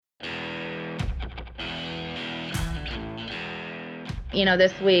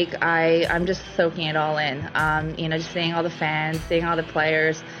This week I'm just soaking it all in. Just seeing all the fans, seeing all the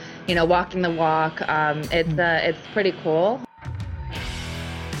players, walking the walk. It's pretty cool.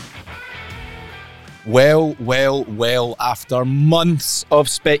 Well, after months of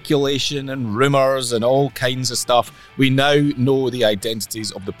speculation and rumours and all kinds of stuff, we now know the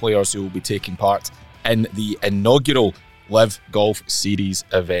identities of the players who will be taking part in the inaugural LIV Golf Series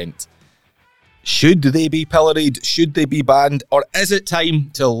event. Should they be pilloried? Should they be banned? Or is it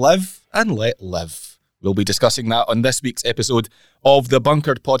time to live and let live? We'll be discussing that on this week's episode of the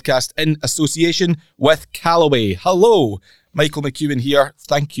Bunkered Podcast in association with Callaway. Hello, Michael McEwen here.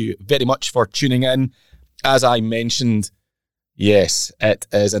 Thank you very much for tuning in. As I mentioned, yes, it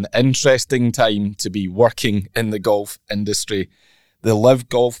is an interesting time to be working in the golf industry. The LIV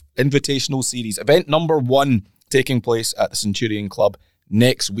Golf Invitational Series, event number 1, taking place at the Centurion Club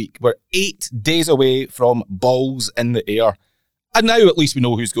next week. We're 8 days away from balls in the air. And now at least we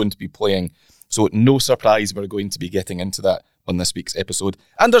know who's going to be playing. So no surprise we're going to be getting into that on this week's episode.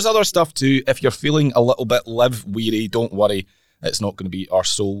 And there's other stuff too. If you're feeling a little bit LIV weary, don't worry. It's not going to be our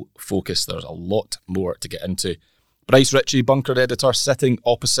sole focus. There's a lot more to get into. Bryce Ritchie, Bunker Editor, sitting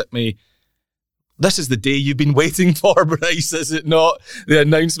opposite me. This is the day you've been waiting for, Bryce, is it not? The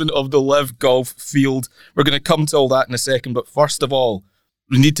announcement of the LIV Golf field. We're going to come to all that in a second. But first of all,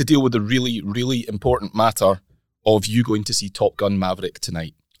 we need to deal with the really, really important matter of you going to see Top Gun Maverick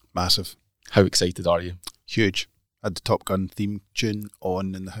tonight. Massive. How excited are you? Huge. Had the Top Gun theme tune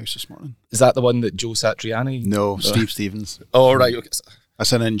on in the house this morning. Is that the one that Joe Satriani? No, Steve Stevens. Oh, right. Okay.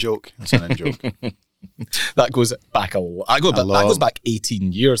 That's an in-joke. That goes back a lot. That goes back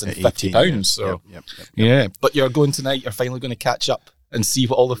 18 years and £50. So. Yep. Yeah, but you're going tonight. You're finally going to catch up and see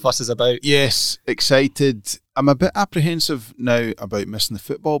what all the fuss is about. Yes, excited. I'm a bit apprehensive now about missing the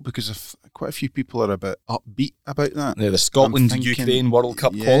football because quite a few people are a bit upbeat about that. Yeah, the Scotland-Ukraine World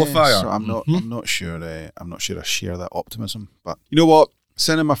Cup qualifier. So I'm not sure. I'm not sure I share that optimism. But you know what?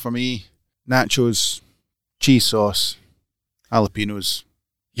 Cinema for me: nachos, cheese sauce, jalapenos.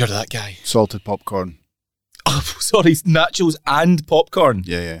 You're that guy. Salted popcorn. Oh, sorry, nachos and popcorn.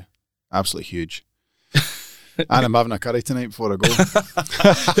 Yeah, absolutely huge. And I'm having a curry tonight before I go.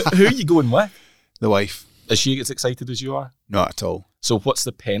 Who are you going with? The wife. Is she as excited as you are? Not at all. So what's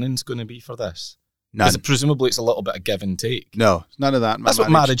the penance going to be for this? None. Because presumably it's a little bit of give and take. No, none of that. That's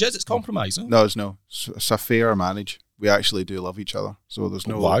what marriage is. It's compromise. No? No, it's a fair marriage. We actually do love each other. So there's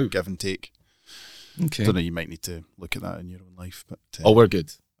no give and take. Okay. I don't know, you might need to look at that in your own life. But we're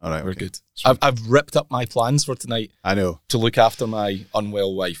good. All right, we're good. I've ripped up my plans for tonight. I know. To look after my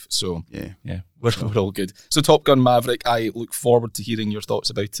unwell wife. So yeah, we're all good. So Top Gun Maverick, I look forward to hearing your thoughts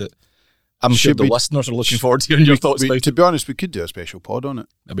about it. I'm sure the listeners are looking forward to hearing your thoughts about it. To be honest, we could do a special pod on it.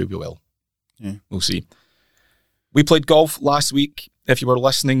 Maybe we will. Yeah. We'll see. We played golf last week. If you were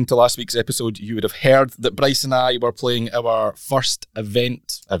listening to last week's episode, you would have heard that Bryce and I were playing our first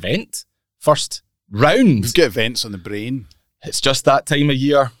first round. We've got events on the brain. It's just that time of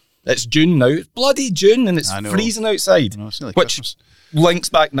year. It's June now. It's bloody June and it's freezing outside. Which Christmas. Links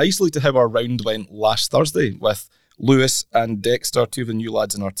back nicely to how our round went last Thursday with Lewis and Dexter, 2 of the new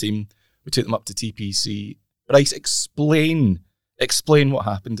lads in our team. We took them up to TPC. Bryce, explain what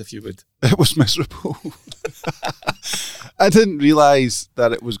happened, if you would. It was miserable. I didn't realise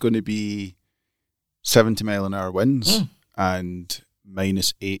that it was going to be 70-mile-an-hour winds and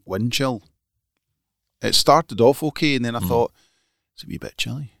 -8 wind chill. It started off okay, and then I thought, it's a wee bit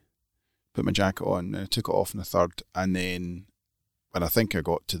chilly. Put my jacket on, and I took it off in the third, and then when I think I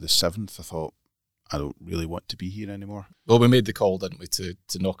got to the 7th, I thought, I don't really want to be here anymore. Well, we made the call, didn't we, to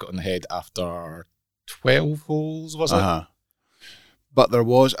knock it on the head after 12 holes, was it? But there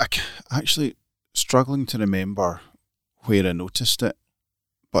was, actually struggling to remember where I noticed it,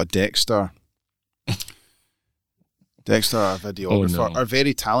 but Dexter, our videographer, our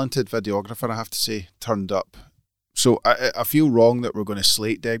very talented videographer, I have to say, turned up. So I feel wrong that we're going to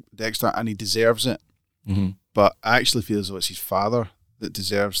slate Dexter, and he deserves it. Mm-hmm. But I actually feel as though it's his father that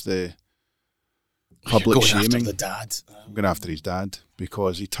deserves the public shaming. After the dad. I'm going after his dad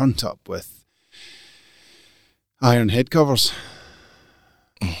because he turned up with iron head covers.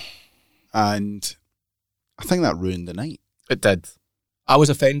 And I think that ruined the night. It did. I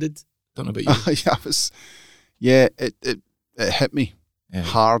was offended. Don't know about you. It hit me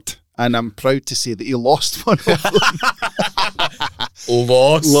hard. And I'm proud to say that he lost one of them.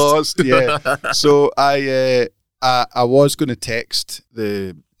 Lost, yeah. So I was going to text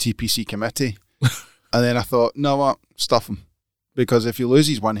the TPC committee, and then I thought, no, what, stuff him. Because if he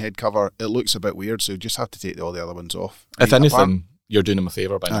loses one head cover, it looks a bit weird, so you just have to take all the other ones off. If anything, you're doing him a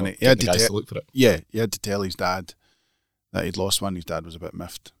favour by not getting the guys to look for it. Yeah, he had to tell his dad that he'd lost one. His dad was a bit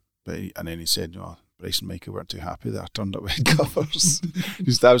miffed. And then he said, Bryce and Michael weren't too happy that I turned up head covers.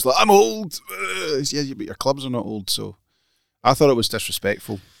 His dad was like, I'm old. He said, yeah, but your clubs are not old. So I thought it was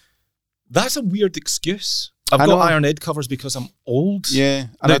disrespectful. That's a weird excuse. I've got iron head covers because I'm old. Yeah.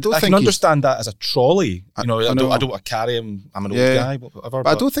 And now, I don't I think can understand that as a trolley. I don't want to carry him. I'm an old guy, whatever.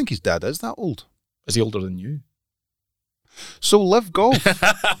 But I don't think his dad is that old. Is he older than you? So LIV Golf.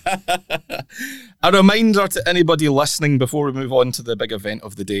 A reminder to anybody listening before we move on to the big event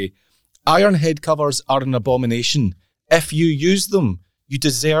of the day. Iron head covers are an abomination. If you use them, you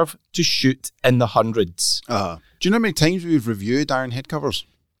deserve to shoot in the hundreds. Do you know how many times we've reviewed iron head covers?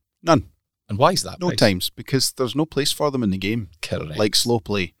 None. And why is that? No times, because there's no place for them in the game. Correct. Like slow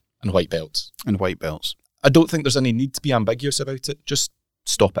play. And white belts. I don't think there's any need to be ambiguous about it. Just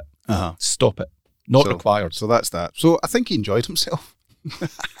stop it. Stop it. Not required. So that's that. So I think he enjoyed himself.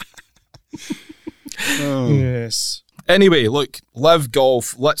 Yes. Anyway, look, LIV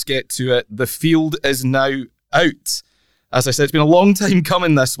Golf, let's get to it. The field is now out. As I said, it's been a long time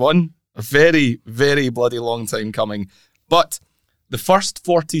coming, this one. A very, very bloody long time coming. But the first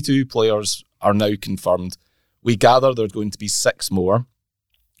 42 players are now confirmed. We gather there are going to be 6 more.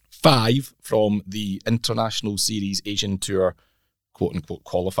 5 from the International Series Asian Tour quote-unquote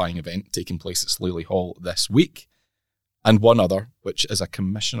qualifying event taking place at Slaley Hall this week. And 1 other, which is a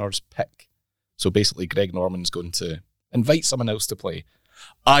commissioner's pick. So basically Greg Norman's going to invite someone else to play.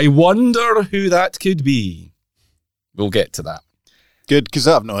 I wonder who that could be. We'll get to that. Good, because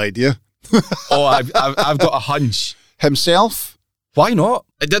I have no idea. I've got a hunch. Himself? Why not?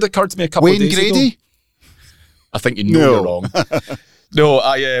 It did occur to me a couple of days ago. Wayne Grady? I think you're wrong. No,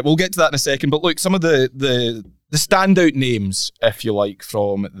 we'll get to that in a second. But look, some of the standout names, if you like,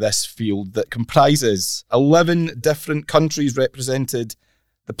 from this field that comprises 11 different countries represented.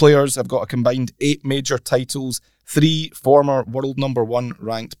 The players have got a combined 8 major titles, 3 former world number 1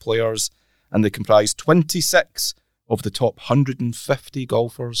 ranked players, and they comprise 26 of the top 150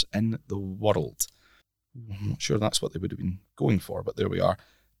 golfers in the world. I'm not sure that's what they would have been going for, but there we are.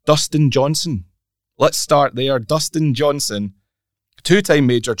 Dustin Johnson. Let's start there. Dustin Johnson, 2-time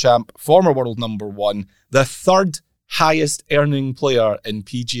major champ, former world number 1, the 3rd highest earning player in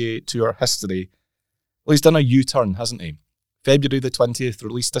PGA Tour history. Well, he's done a U-turn, hasn't he? February the 20th,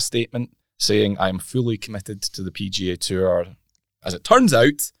 released a statement saying, I am fully committed to the PGA Tour. As it turns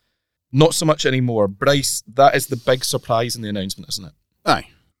out, not so much anymore. Bryce, that is the big surprise in the announcement, isn't it? Aye.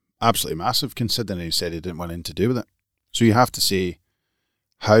 Absolutely massive, considering he said he didn't want anything to do with it. So you have to say,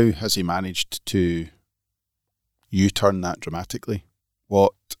 how has he managed to U-turn that dramatically?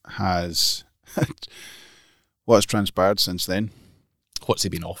 What has transpired since then? What's he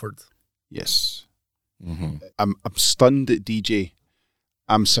been offered? Yes. Mm-hmm. I'm stunned at DJ.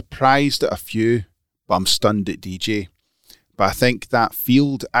 I'm surprised at a few, but I'm stunned at DJ. But I think that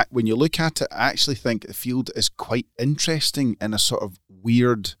field, when you look at it, I actually think the field is quite interesting in a sort of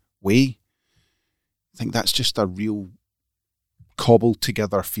weird way. I think that's just a real cobbled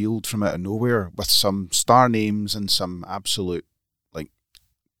together field from out of nowhere with some star names and some absolute,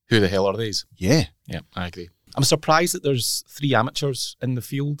 who the hell are these? Yeah, I agree. I'm surprised that there's 3 amateurs in the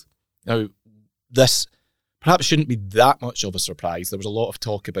field. Now, this perhaps shouldn't be that much of a surprise. There was a lot of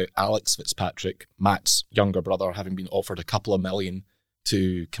talk about Alex Fitzpatrick, Matt's younger brother, having been offered a couple of million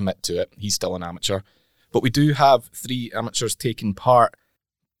to commit to it. He's still an amateur. But we do have 3 amateurs taking part.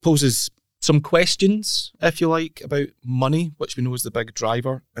 Poses some questions, if you like, about money, which we know is the big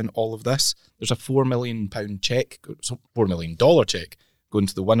driver in all of this. There's a £4 million check, $4 million check, going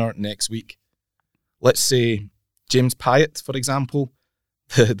to the winner next week. Let's say James Pyatt, for example,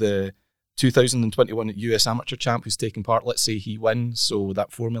 the 2021 US Amateur Champ who's taking part, let's say he wins, so that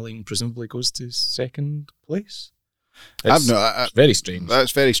 $4 million presumably goes to 2nd place. It's very strange.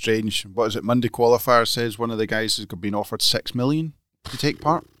 That's very strange. What is it? Monday Qualifier says one of the guys has been offered $6 million to take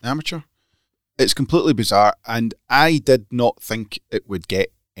part, amateur. It's completely bizarre, and I did not think it would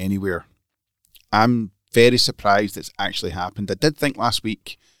get anywhere. I'm very surprised it's actually happened. I did think last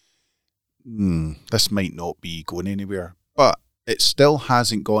week, this might not be going anywhere, but it still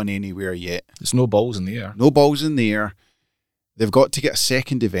hasn't gone anywhere yet. There's no balls in the air. No balls in the air. They've got to get a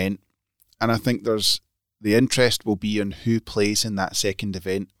second event, and I think the interest will be on who plays in that second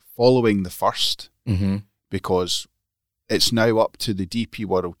event following the first, because it's now up to the DP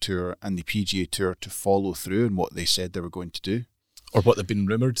World Tour and the PGA Tour to follow through on what they said they were going to do. Or what they've been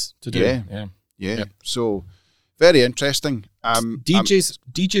rumoured to do. Yeah. So, very interesting.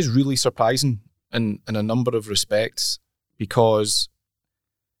 DJ's really surprising in a number of respects, because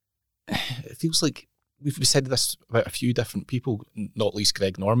it feels like we've said this about a few different people, not least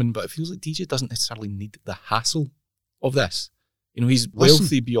Greg Norman, but it feels like DJ doesn't necessarily need the hassle of this. You know, he's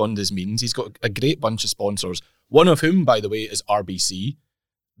wealthy beyond his means. He's got a great bunch of sponsors, one of whom, by the way, is RBC.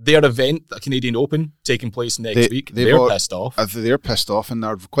 Their event, the Canadian Open, taking place next week, they're pissed off. They're pissed off, and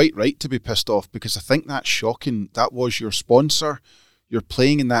they're quite right to be pissed off, because I think that's shocking. That was your sponsor. You're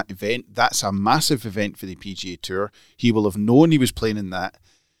playing in that event. That's a massive event for the PGA Tour. He will have known he was playing in that.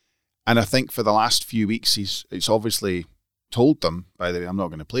 And I think for the last few weeks, it's obviously told them, by the way, I'm not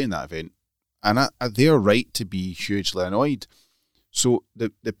going to play in that event. And they're right to be hugely annoyed. So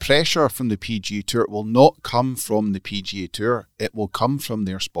the pressure from the PGA Tour will not come from the PGA Tour. It will come from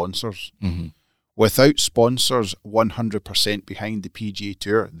their sponsors. Mm-hmm. Without sponsors 100% behind the PGA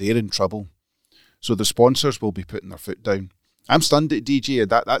Tour, they're in trouble. So the sponsors will be putting their foot down. I'm stunned at DJ.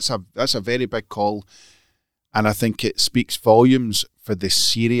 That's a very big call. And I think it speaks volumes for the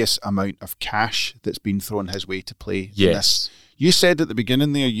serious amount of cash that's been thrown his way to play. Yes. You said at the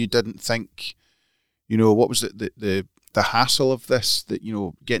beginning there you didn't think, what was it, the hassle of this, that,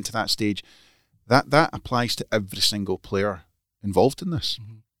 getting to that stage, that applies to every single player involved in this.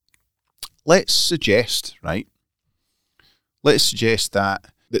 Mm-hmm. Let's suggest that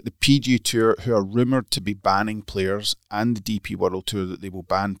the PGA Tour, who are rumoured to be banning players, and the DP World Tour, that they will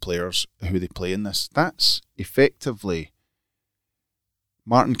ban players who they play in this. That's effectively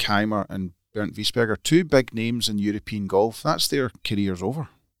Martin Keimer and Bernd Wiesberger, two big names in European golf. That's their careers over.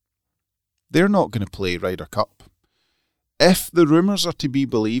 They're not going to play Ryder Cup. If the rumours are to be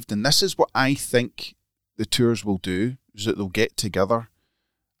believed, and this is what I think the tours will do, is that they'll get together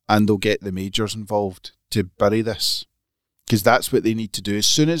and they'll get the majors involved to bury this. Because that's what they need to do. As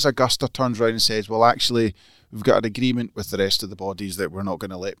soon as Augusta turns around and says, well, actually, we've got an agreement with the rest of the bodies that we're not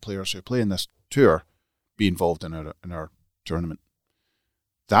going to let players who play in this tour be involved in our tournament,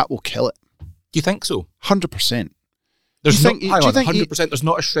 that will kill it. Do you think so? 100%. There's 100%. There's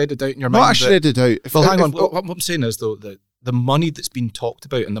not a shredded doubt in your mind. Not a shredded doubt. Hang on. What I'm saying is, though, that the money that's been talked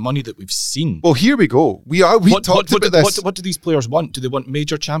about and the money that we've seen. Well, here we go. We talked about this. What do these players want? Do they want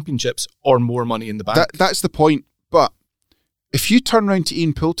major championships or more money in the bank? That's the point. But if you turn around to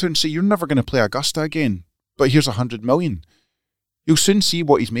Ian Poulter and say, you're never going to play Augusta again, but here's 100 million, you'll soon see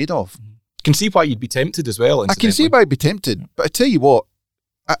what he's made of. Can see why you'd be tempted as well. I can see why I'd be tempted. But I tell you what,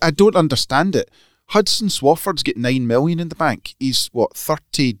 I don't understand it. Hudson Swafford's got 9 million in the bank. He's,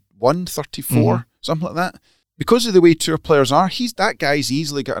 31, 34, something like that. Because of the way tour players are, that guy's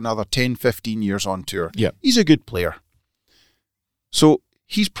easily got another 10, 15 years on tour. Yeah. He's a good player. So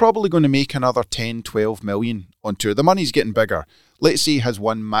he's probably going to make another 10, 12 million on tour. The money's getting bigger. Let's say he has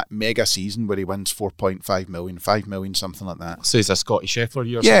one mega season where he wins 4.5 million, 5 million, something like that. So he's a Scotty Scheffler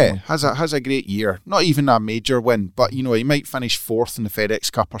year. Yeah, has a great year. Not even a major win, but he might finish fourth in the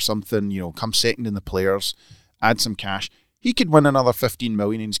FedEx Cup or something, come second in the Players, add some cash. He could win another 15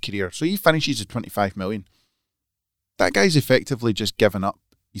 million in his career. So he finishes at 25 million. That guy's effectively just given up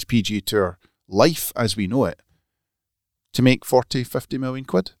his PGA Tour life as we know it to make 40, 50 million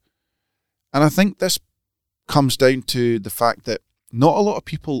quid. And I think this comes down to the fact that not a lot of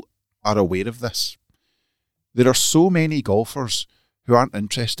people are aware of this. There are so many golfers who aren't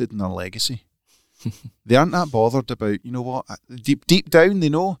interested in their legacy. They aren't that bothered about, deep down they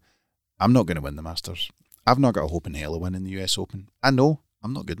know, I'm not going to win the Masters. I've not got a hope in hell of winning the US Open. I know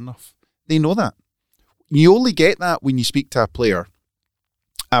I'm not good enough. They know that. You only get that when you speak to a player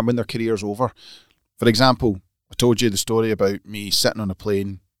and when their career's over. For example, I told you the story about me sitting on a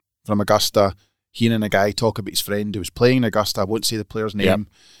plane from Augusta, hearing a guy talk about his friend who was playing in Augusta. I won't say the player's name.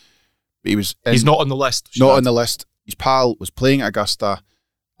 But he's not on the list. Not on the list. His pal was playing at Augusta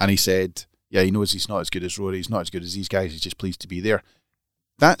and he said, yeah, he knows he's not as good as Rory, he's not as good as these guys, he's just pleased to be there.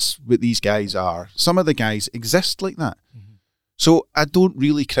 That's what these guys are. Some of the guys exist like that. Mm-hmm. So I don't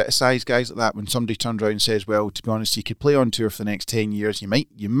really criticise guys like that when somebody turns around and says, well, to be honest, you could play on tour for the next 10 years. You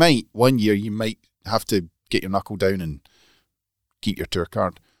might, 1 year, you might have to get your knuckle down and keep your tour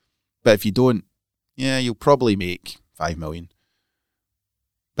card. But if you don't, yeah, you'll probably make 5 million.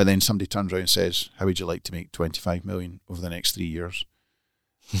 But then somebody turns around and says, how would you like to make 25 million over the next 3 years?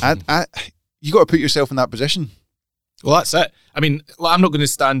 You got to put yourself in that position. Well, that's it. I mean, I'm not going to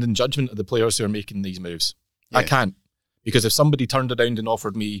stand in judgment of the players who are making these moves. Yeah. I can't. Because if somebody turned around and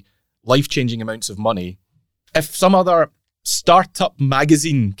offered me life-changing amounts of money, if some other startup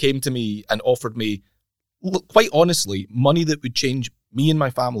magazine came to me and offered me, quite honestly, money that would change me and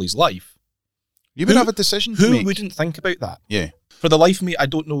my family's life, you would have a decision to make. Who wouldn't think about that? Yeah. For the life of me, I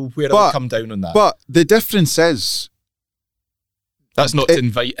don't know where I would come down on that. But the difference is... That's not to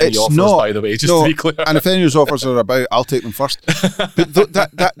invite any offers, by the way, just to be clear. And if any of those offers are about, I'll take them first. But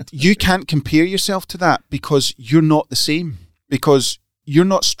that you can't compare yourself to that because you're not the same. Because you're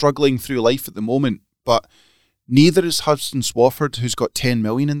not struggling through life at the moment. But Neither is Hudson Swafford, who's got 10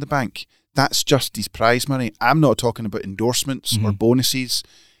 million in the bank. That's just his prize money. I'm not talking about endorsements or bonuses.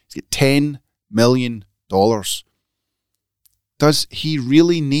 He's got $10 million. Does he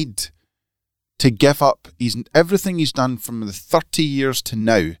really need to give up everything he's done from the 30 years to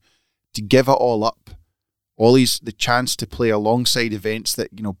now, to give it all up? The chance to play alongside events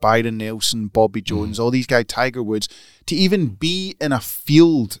that, Byron Nelson, Bobby Jones, all these guys, Tiger Woods, to even be in a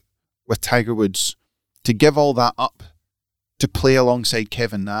field with Tiger Woods, to give all that up, to play alongside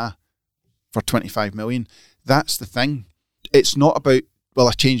Kevin Na for 25 million. That's the thing. It's not about, well,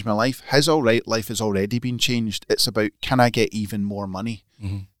 I changed my life. His life has already been changed. It's about, can I get even more money?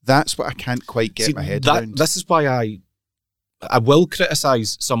 That's what I can't quite get my head around. This is why I will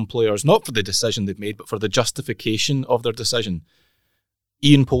criticise some players, not for the decision they've made, but for the justification of their decision.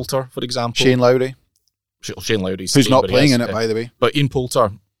 Ian Poulter, for example. Shane Lowry. Shane Lowry's who's not playing in it, by the way. But Ian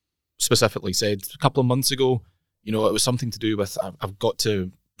Poulter specifically said a couple of months ago, it was something to do with, I've got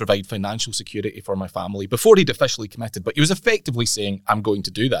to provide financial security for my family, before he'd officially committed. But he was effectively saying, I'm going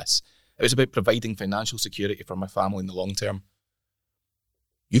to do this. It was about providing financial security for my family in the long term.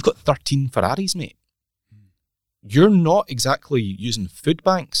 You've got 13 Ferraris, mate. You're not exactly using food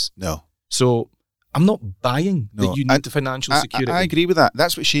banks. No. So I'm not buying that you need the financial security. I agree with that.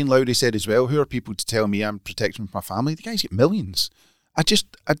 That's what Shane Lowry said as well. Who are people to tell me I'm protecting my family? The guy's got millions. I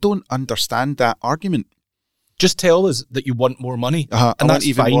don't understand that argument. Just tell us that you want more money. And I want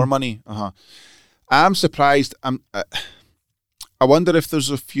even more money. I'm surprised. I wonder if there's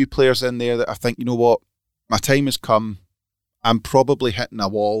a few players in there that I think, you know what, my time has come. I'm probably hitting a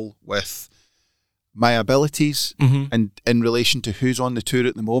wall with my abilities and in relation to who's on the tour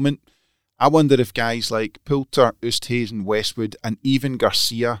at the moment. I wonder if guys like Poulter, Oosthuizen, Westwood, and even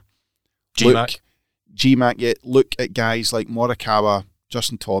Garcia, GMAC, look at guys like Morikawa,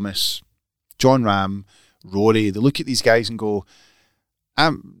 Justin Thomas, John Ram, Rory. They look at these guys and go,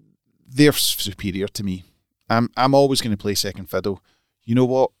 they're superior to me. I'm always going to play second fiddle. You know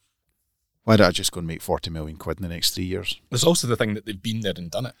what? Why don't I just go and make 40 million quid in the next 3 years? There's also the thing that they've been there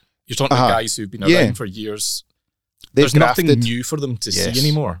and done it. You're talking about guys who've been around for years. There's nothing new for them to see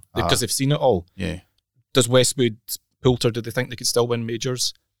anymore because they've seen it all. Yeah. Does Westwood, Poulter, do they think they could still win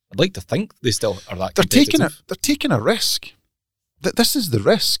majors? I'd like to think they still are that competitive. They're taking a risk. This is the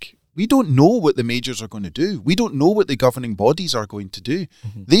risk. We don't know what the majors are going to do. We don't know what the governing bodies are going to do.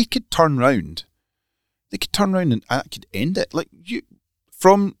 They could turn round. And that could end it.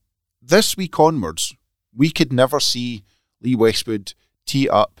 From this week onwards, we could never see Lee Westwood tee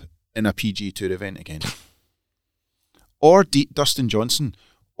up in a PGA Tour event again. Or Dustin Johnson,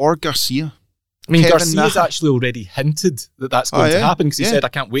 or Garcia. I mean, Garcia's actually already hinted that that's going to happen because he said, I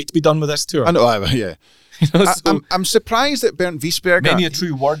can't wait to be done with this tour. I know, yeah. I'm surprised that Bernd Wiesberger... Many a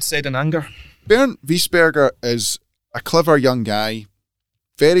true word said in anger. Bernd Wiesberger is a clever young guy,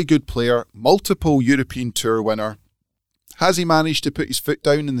 very good player, multiple European Tour winner. Has he managed to put his foot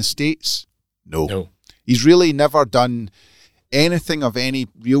down in the States? No. He's really never done anything of any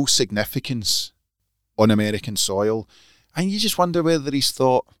real significance on American soil. And you just wonder whether he's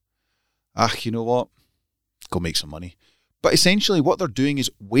thought, you know what, go make some money. But essentially what they're doing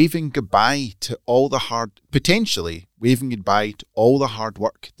is waving goodbye to all the hard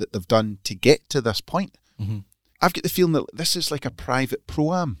work that they've done to get to this point. I've got the feeling that this is like a private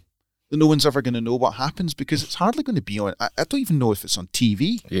pro-am, that no one's ever going to know what happens because it's hardly going to be on. I don't even know if it's on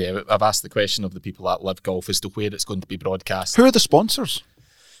TV. Yeah, I've asked the question of the people at LIV Golf as to where it's going to be broadcast. Who are the sponsors?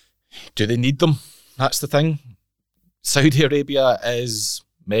 Do they need them? That's the thing. Saudi Arabia is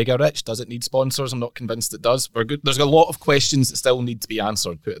mega rich. Does it need sponsors? I'm not convinced it does. We're good. There's a lot of questions that still need to be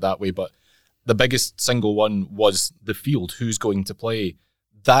answered, put it that way, but the biggest single one was the field. Who's going to play?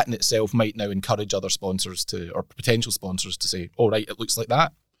 That in itself might now encourage other sponsors or potential sponsors to say, all right, it looks like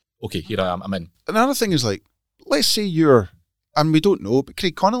that. Okay, here I am, I'm in. Another thing is let's say and we don't know, but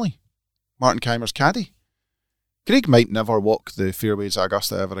Craig Connolly, Martin Keimer's caddy. Craig might never walk the fairways at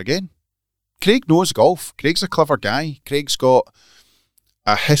Augusta ever again. Craig knows golf. Craig's a clever guy. Craig's got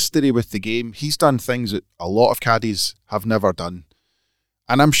a history with the game. He's done things that a lot of caddies have never done.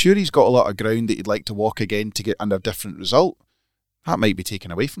 And I'm sure he's got a lot of ground that he'd like to walk again to get a different result. That might be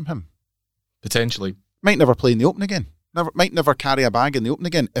taken away from him. Potentially. Might never play in the Open again. Might never carry a bag in the Open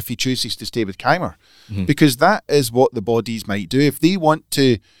again if he chooses to stay with Keimer. Because that is what the bodies might do. If they want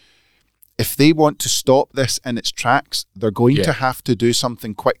to stop this in its tracks, they're going to have to do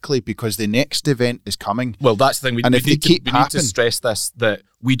something quickly because the next event is coming. Well, that's the thing. We need to stress this, that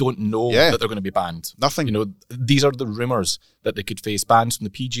we don't know that they're going to be banned. Nothing. These are the rumours that they could face bans from the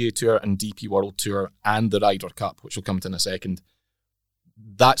PGA Tour and DP World Tour and the Ryder Cup, which we'll come to in a second.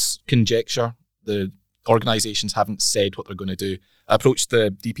 That's conjecture. The organisations haven't said what they're going to do. I approached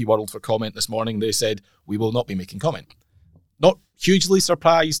the DP World for comment this morning. They said, we will not be making comment. Not hugely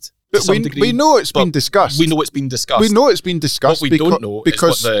surprised. But we know it's been discussed. We know it's been discussed. We know it's been discussed. What we don't know is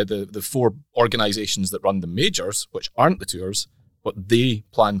what the four organisations that run the majors, which aren't the tours, what they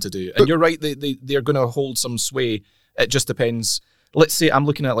plan to do. And you're right, they're going to hold some sway. It just depends. Let's say I'm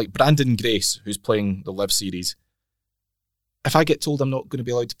looking at like Brandon Grace, who's playing the LIV Series. If I get told I'm not going to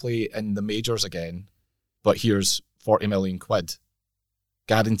be allowed to play in the majors again, but here's 40 million quid,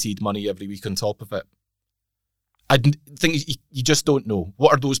 guaranteed money every week on top of it, I think you just don't know.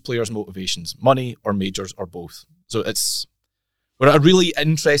 What are those players' motivations? Money or majors or both? So we're at a really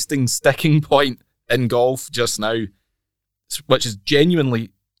interesting sticking point in golf just now, which is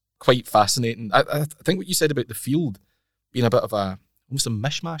genuinely quite fascinating. I think what you said about the field being a bit of almost a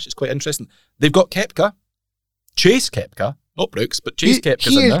mishmash is quite interesting. They've got Koepka, Chase Koepka, not Brooks, but Chase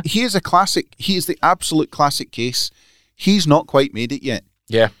Koepka's in there. He is a classic. He is the absolute classic case. He's not quite made it yet.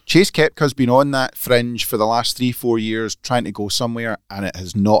 Yeah. Chase Koepka's been on that fringe for the last 3-4 years trying to go somewhere, and it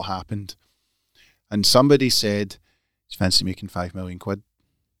has not happened. And somebody said, "He's fancy making 5 million quid."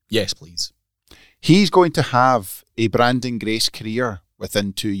 Yes, please. He's going to have a Brandon Grace career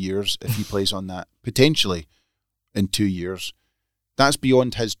within 2 years if he plays on that. Potentially in 2 years. That's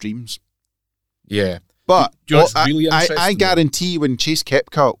beyond his dreams. Yeah. But do you know what's really interesting? I guarantee when Chase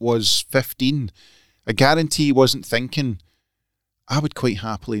Koepka was 15, I guarantee he wasn't thinking, I would quite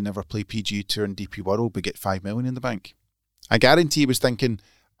happily never play PGA Tour and DP World but get 5 million in the bank. I guarantee he was thinking,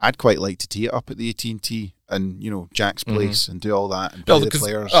 I'd quite like to tee it up at the AT&T and, Jack's Place and do all that and play the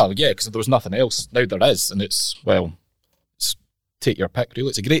players. Oh, yeah, because there was nothing else. Now there is, and it's take your pick, really.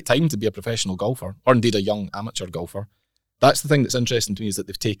 It's a great time to be a professional golfer, or indeed a young amateur golfer. That's the thing that's interesting to me, is that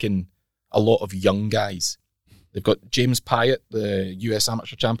they've taken a lot of young guys. They've got James Pyatt, the US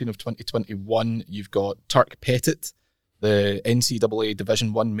Amateur Champion of 2021. You've got Turk Pettit, the NCAA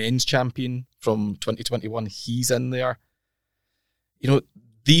Division I Men's Champion from 2021. He's in there.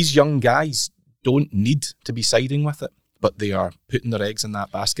 These young guys don't need to be siding with it, but they are putting their eggs in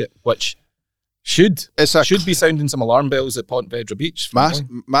that basket, which should be sounding some alarm bells at Pontevedra Beach.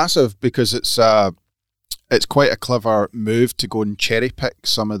 Massive, because it's quite a clever move to go and cherry pick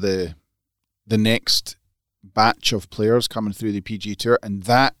some of the next batch of players coming through the PGA Tour, and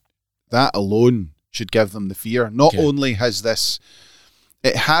that alone should give them the fear. Not only has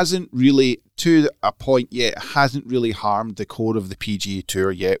it hasn't really, to a point yet, it hasn't really harmed the core of the PGA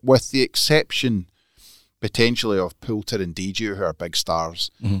Tour yet, with the exception potentially of Poulter and DJ, who are big stars.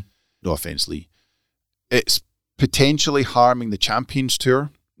 Mm-hmm. No offence, Lee. It's potentially harming the Champions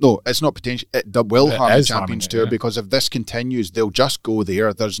Tour. No, it's not potential. It will harm the Champions Tour, because if this continues, they'll just go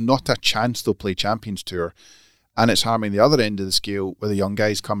there. There's not a chance they'll play Champions Tour. And it's harming the other end of the scale with the young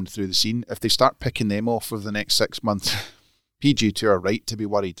guys coming through the scene. If they start picking them off over the next 6 months, PGA Tour are right to be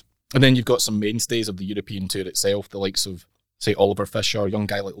worried. And then you've got some mainstays of the European Tour itself, the likes of, say, Oliver Fisher, a young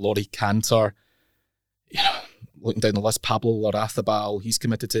guy like Laurie Cantor. Looking down the list, Pablo Larrazabal, he's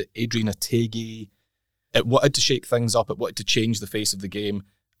committed to Adrian Ategi. It wanted to shake things up. It wanted to change the face of the game.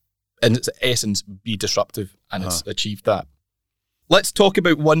 In its essence, be disruptive, and it's achieved that. Let's talk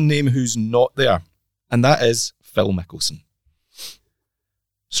about one name who's not there, and that is Phil Mickelson.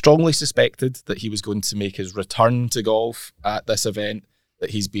 Strongly suspected that he was going to make his return to golf at this event,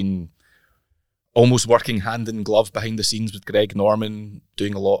 that he's been almost working hand in glove behind the scenes with Greg Norman,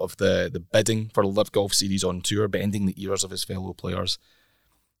 doing a lot of the bidding for the LIV Golf Series on tour, bending the ears of his fellow players.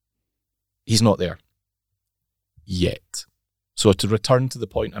 He's not there yet. So to return to the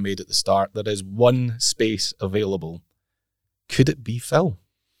point I made at the start, there is one space available. Could it be Phil?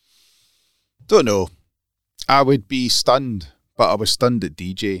 Don't know. I would be stunned, but I was stunned at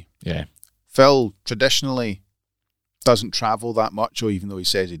DJ. Yeah. Phil traditionally doesn't travel that much, or even though he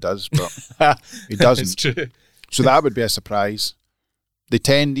says he does, but he doesn't. It's true. So that would be a surprise.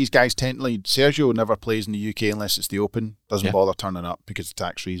 These guys tend to, like, Sergio never plays in the UK unless it's the Open, doesn't bother turning up because of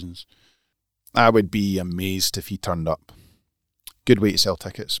tax reasons. I would be amazed if he turned up. Good way to sell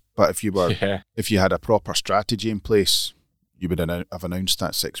tickets, but if you had a proper strategy in place, you would have announced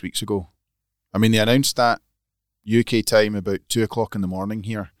that 6 weeks ago. I mean, they announced that UK time about 2:00 in the morning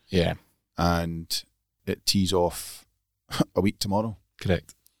here. Yeah. And it tees off a week tomorrow.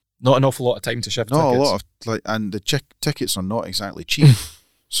 Correct. Not an awful lot of time to shift tickets. Not a lot of, and the tickets are not exactly cheap.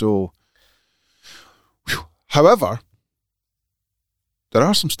 So, however, there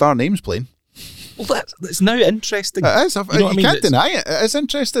are some star names playing. Well, that's now interesting. It is. You can't deny it. It is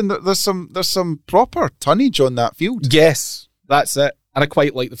interesting. There's some proper tonnage on that field. Yes, that's it. And I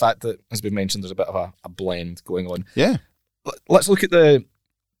quite like the fact that, as we mentioned, there's a bit of a blend going on. Yeah. Let's look at the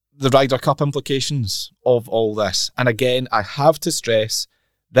the Ryder Cup implications of all this. And again, I have to stress,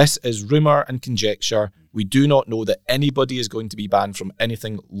 this is rumour and conjecture. We do not know that anybody is going to be banned from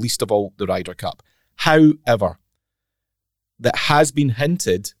anything, least of all the Ryder Cup. However, that has been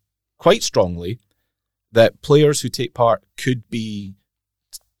hinted quite strongly that players who take part could be,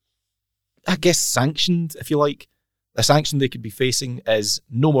 I guess, sanctioned, if you like. The sanction they could be facing is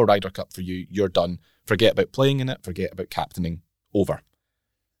no more Ryder Cup for you. You're done. Forget about playing in it. Forget about captaining. Over.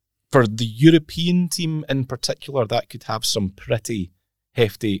 For the European team in particular, that could have some pretty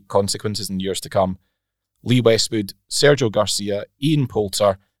hefty consequences in years to come. Lee Westwood, Sergio Garcia, Ian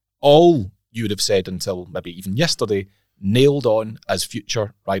Poulter, all you would have said until maybe even yesterday, nailed on as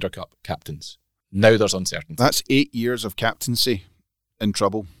future Ryder Cup captains. Now there's uncertainty. That's 8 years of captaincy in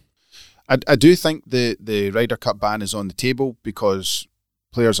trouble. I do think the Ryder Cup ban is on the table because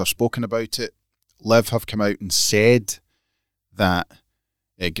players have spoken about it. LIV have come out and said that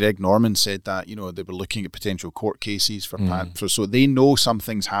Greg Norman said that, you know, they were looking at potential court cases for so they know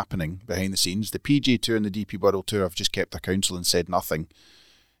something's happening behind the scenes. The PGA Tour and the DP World Tour have just kept their counsel and said nothing.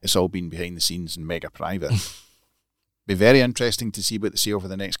 It's all been behind the scenes and mega private. Be very interesting to see what they say over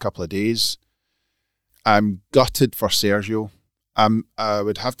the next couple of days. I'm gutted for Sergio. I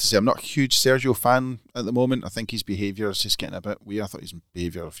would have to say I'm not a huge Sergio fan at the moment. I think his behaviour is just getting a bit weird. I thought his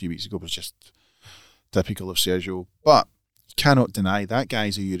behaviour a few weeks ago was just typical of Sergio. But you cannot deny that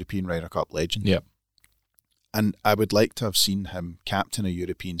guy's a European Ryder Cup legend. Yep. And I would like to have seen him captain a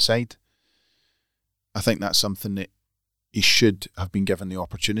European side. I think that's something that he should have been given the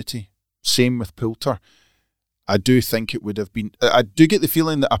opportunity. Same with Poulter. I do think it would have been... I do get the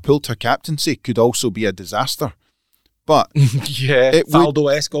feeling that a Poulter captaincy could also be a disaster. But yeah,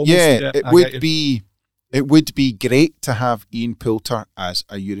 Faldo-esque almost. Yeah, it would be great to have Ian Poulter as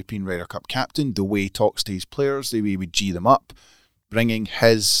a European Ryder Cup captain, the way he talks to his players, the way he would G them up, bringing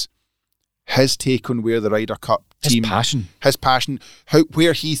his take on where the Ryder Cup team... His passion,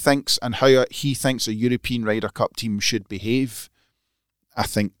 where he thinks and how he thinks a European Ryder Cup team should behave, I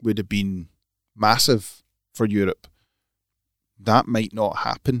think would have been massive for Europe. That might not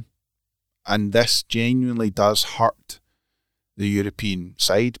happen. And this genuinely does hurt the European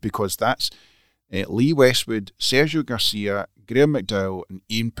side because that's Lee Westwood, Sergio Garcia, Graham McDowell and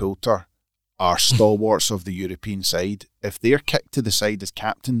Ian Poulter are stalwarts of the European side. If they're kicked to the side as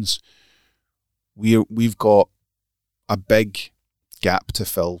captains, we've got a big gap to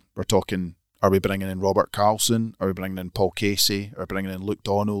fill. We're talking, are we bringing in Robert Carlson? Are we bringing in Paul Casey? Are we bringing in Luke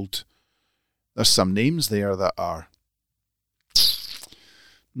Donald? There's some names there that are...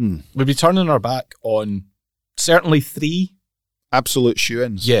 We'd be turning our back on certainly 3 absolute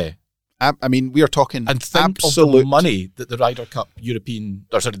shoe-ins. Yeah. I mean, we are talking and think absolute of the money that the Ryder Cup the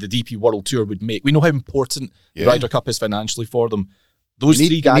DP World Tour would make. We know how important the Ryder Cup is financially for them. Those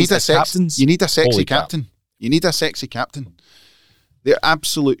 3 guys as captains. You need a sexy captain. You need a sexy captain. They're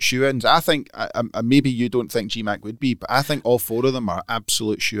absolute shoe-ins. I think, maybe you don't think GMAC would be, but I think all 4 of them are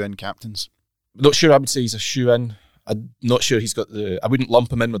absolute shoe-in captains. Not sure I would say he's a shoe-in. I'm not sure he's got I wouldn't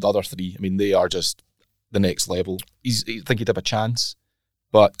lump him in with the other 3. I mean, they are just the next level. I think he'd have a chance,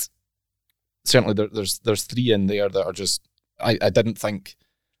 but certainly there's 3 in there that are just... I didn't think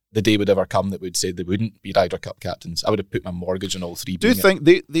the day would ever come that would say they wouldn't be Ryder Cup captains. I would have put my mortgage on all 3. Do you think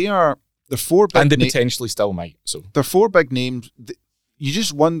they are the 4 big... And they potentially still might. So they're 4 big names. You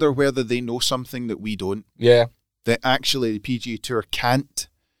just wonder whether they know something that we don't. Yeah. That actually the PGA Tour can't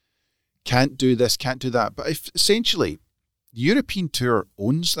do this, can't do that. But if essentially the European Tour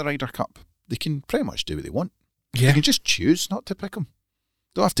owns the Ryder Cup, they can pretty much do what they want. Yeah. They can just choose not to pick them.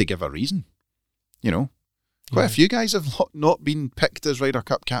 Don't have to give a reason. You know, quite a few guys have not been picked as Ryder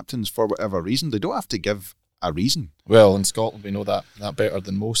Cup captains for whatever reason. They don't have to give a reason. Well, in Scotland, we know that better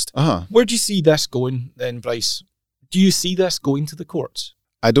than most. Where do you see this going then, Bryce? Do you see this going to the courts?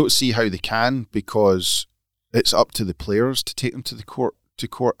 I don't see how they can because it's up to the players to take them to the court.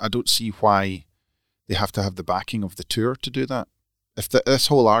 I don't see why they have to have the backing of the tour to do that. If this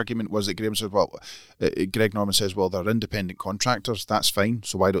whole argument was that Greg Norman says, well, they're independent contractors, that's fine.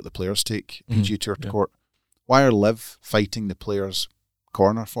 So why don't the players take PGA Tour to court? Why are LIV fighting the players'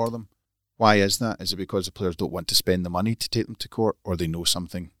 corner for them? Why is that? Is it because the players don't want to spend the money to take them to court, or they know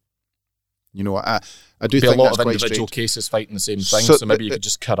something? You know, I do think a lot that's of quite individual strange. cases fighting the same thing, so maybe you could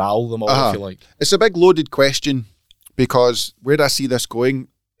just corral them all if you like. It's a big loaded question. Because where do I see this going?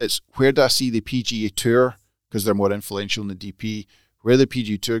 It's where do I see the PGA Tour, because they're more influential in the DP, where the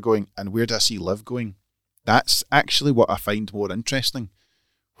PGA Tour going, and where do I see LIV going? That's actually what I find more interesting.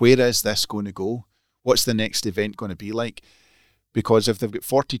 Where is this going to go? What's the next event going to be like? Because if they've got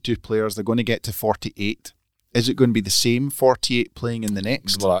 42 players, they're going to get to 48. is it going to be the same 48 playing in the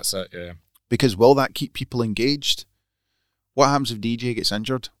next? Well, that's it, yeah. Because will that keep people engaged? What happens if DJ gets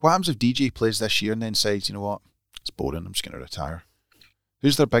injured? What happens if DJ plays this year and then says, you know what, it's boring, I'm just going to retire?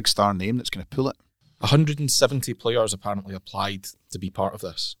 Who's their big star name that's going to pull it? 170 players apparently applied to be part of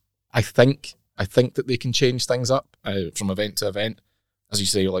this. I think that they can change things up from event to event. As you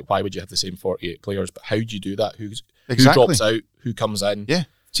say, like, why would you have the same 48 players? But how do you do that? Who drops out? Who comes in? Yeah.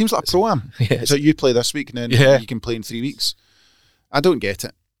 Seems like a pro-am. Yeah, so you play this week and then you can play in 3 weeks. I don't get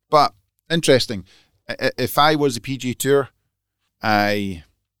it. But interesting. If I was a PGA Tour, I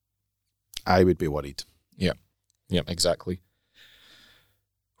would be worried. Yeah. Yeah, exactly.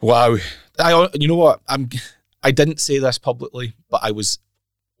 Wow. You know what? I didn't say this publicly, but I was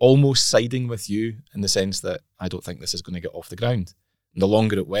almost siding with you in the sense that I don't think this is going to get off the ground. And the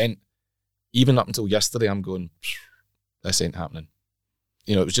longer it went, even up until yesterday, I'm going, this ain't happening.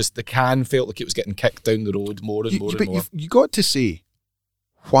 You know, it was just the can felt like it was getting kicked down the road more and more and more. You got to say,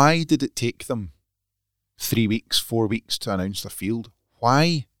 why did it take them 3 weeks, 4 weeks to announce their field?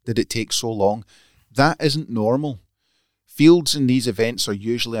 Why did it take so long? That isn't normal. Fields in these events are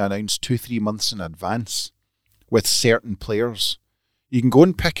usually announced 2-3 months in advance with certain players. You can go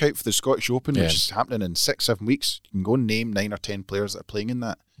and pick out for the Scottish Open, which is happening in 6-7 weeks. You can go and name 9 or 10 players that are playing in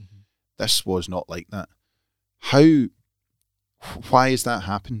that. Mm-hmm. This was not like that. Why has that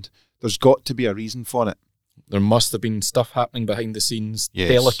happened? There's got to be a reason for it. There must have been stuff happening behind the scenes,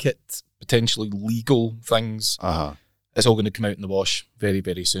 delicate, potentially legal things. It's all going to come out in the wash very,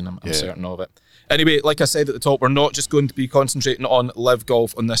 very soon. I'm certain of it. Anyway, like I said at the top, we're not just going to be concentrating on LIV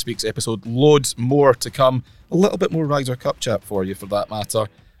Golf on this week's episode. Loads more to come. A little bit more Ryder Cup chat for you, for that matter.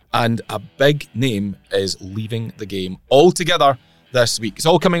 And a big name is leaving the game altogether this week. It's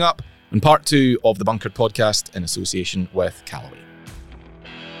all coming up in part 2 of the Bunkered podcast in association with Callaway.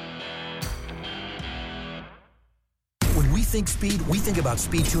 When we think speed, we think about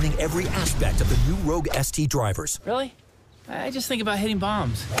speed tuning every aspect of the new Rogue ST drivers. Really? I just think about hitting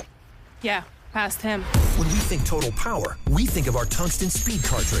bombs. Yeah, past him. When we think total power, we think of our tungsten speed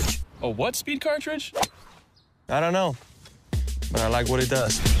cartridge. A what speed cartridge? I don't know, but I like what it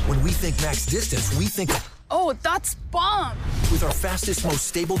does. When we think max distance, we think... Oh, that's bomb! With our fastest, most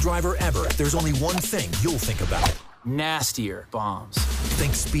stable driver ever, there's only one thing you'll think about. Nastier bombs.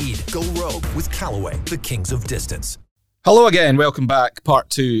 Think speed. Go Rogue with Callaway, the kings of distance. Hello again, welcome back. Part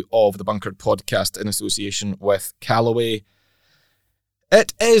 2 of the Bunkered podcast in association with Callaway.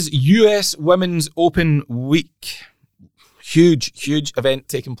 It is US Women's Open week. Huge event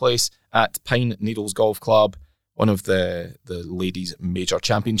taking place at Pine Needles Golf Club, one of the ladies' major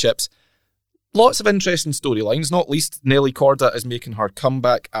championships. Lots of interesting storylines, not least Nelly Korda is making her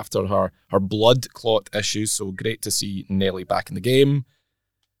comeback after her blood clot issues, so great to see Nelly back in the game.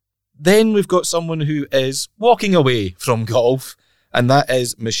 Then we've got someone who is walking away from golf, and that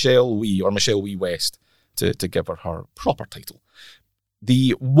is Michelle Wie West, to give her proper title.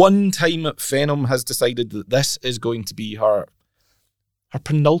 The one-time Phenom has decided that this is going to be her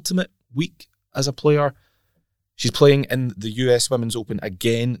penultimate week as a player. She's playing in the US Women's Open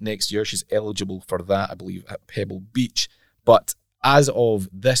again next year. She's eligible for that, I believe, at Pebble Beach. But as of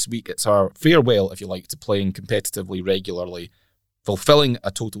this week, it's her farewell, if you like, to playing competitively regularly, fulfilling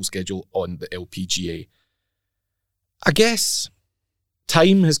a total schedule on the LPGA. I guess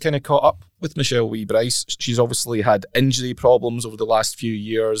time has kind of caught up with Michelle Wie Bryce. She's obviously had injury problems over the last few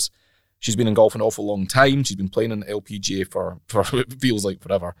years. She's been in golf an awful long time. She's been playing on the LPGA for it feels like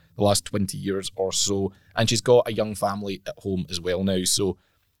forever, the last 20 years or so. And she's got a young family at home as well now. So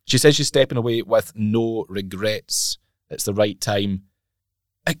she says she's stepping away with no regrets. It's the right time.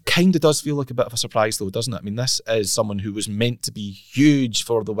 It kind of does feel like a bit of a surprise though, doesn't it? I mean, this is someone who was meant to be huge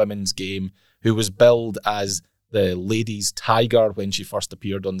for the women's game, who was billed as the ladies' tiger when she first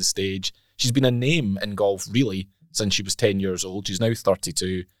appeared on the stage. She's been a name in golf, really, since she was 10 years old. She's now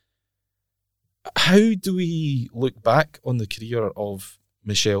 32. How do we look back on the career of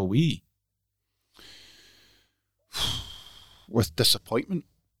Michelle Wie? With disappointment.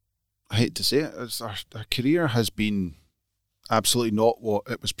 I hate to say it. Her career has been absolutely not what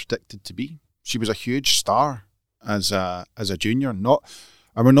it was predicted to be. She was a huge star as a junior, and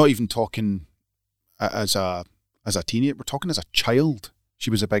we're not even talking as a teenager. We're talking as a child.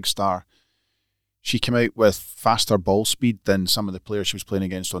 She was a big star. She came out with faster ball speed than some of the players she was playing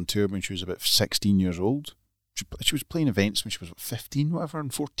against on tour when she was about 16 years old. She was playing events when she was 15, whatever,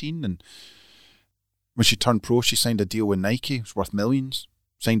 and 14. And when she turned pro, she signed a deal with Nike. It was worth millions.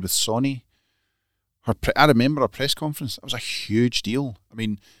 Signed with Sony. I remember her press conference. It was a huge deal. I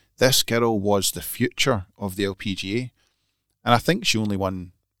mean, this girl was the future of the LPGA. And I think she only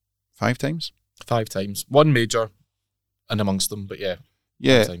won 5 times. 5 times. One major and amongst them, but yeah.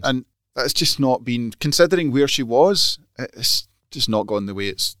 Yeah, 5 times. and that's just not been, considering where she was, it's just not gone the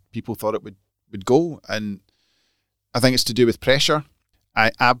way people thought it would go. And I think it's to do with pressure.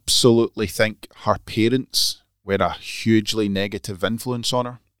 I absolutely think her parents were a hugely negative influence on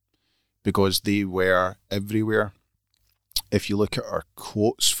her because they were everywhere. If you look at her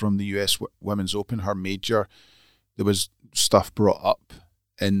quotes from the US Women's Open, her major, there was stuff brought up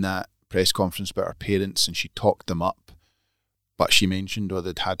in that press conference about her parents, and she talked them up. But she mentioned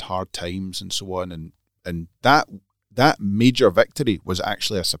they'd had hard times and so on, and that major victory was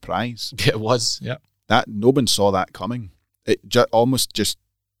actually a surprise. Yeah, it was, yeah. That no one saw that coming. It almost just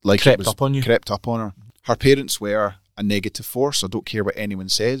like Crept it was up on you. Crept up on her. Her parents were a negative force. I don't care what anyone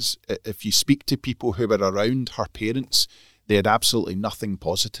says. If you speak to people who were around her parents, they had absolutely nothing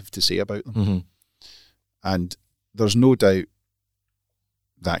positive to say about them. Mm-hmm. And there's no doubt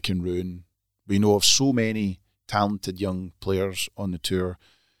that can ruin. We know of so many talented young players on the tour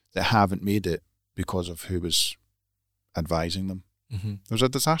that haven't made it because of who was advising them. Mm-hmm. It was a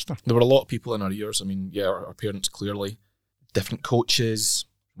disaster. There were a lot of people in our ears. I mean, yeah, our parents clearly. Different coaches,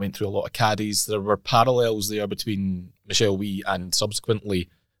 went through a lot of caddies. There were parallels there between Michelle Wie and subsequently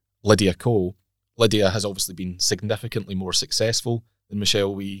Lydia Ko. Lydia has obviously been significantly more successful than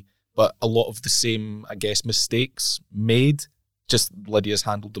Michelle Wie, but a lot of the same, I guess, mistakes made, just Lydia's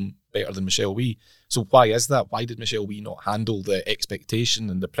handled them better than Michelle Wie. So why is that? Why did Michelle Wie not handle the expectation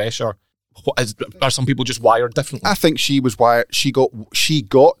and the pressure? Are some people just wired differently? I think she was wired. She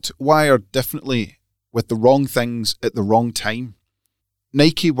got wired differently with the wrong things at the wrong time.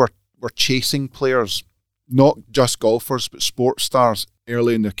 Nike were chasing players, not just golfers, but sports stars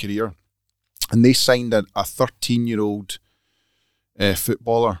early in their career. And they signed a 13-year-old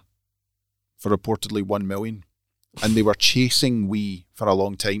footballer for reportedly $1 million. And they were chasing Wie for a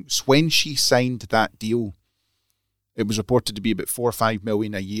long time. So when she signed that deal, it was reported to be about $4 or $5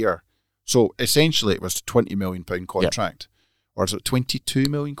 million a year. So essentially it was a £20 million contract. Yep. Or is it $22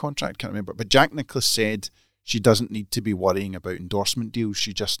 million contract? Can't remember. But Jack Nicklaus said she doesn't need to be worrying about endorsement deals.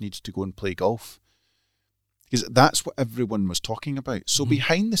 She just needs to go and play golf. Because that's what everyone was talking about. So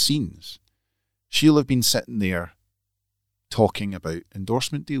behind the scenes, she'll have been sitting there talking about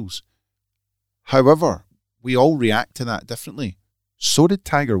endorsement deals. However, we all react to that differently. So did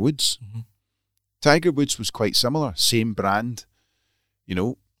Tiger Woods. Mm-hmm. Tiger Woods was quite similar. Same brand. You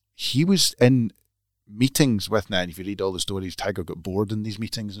know, he was in meetings with, now if you read all the stories, Tiger got bored in these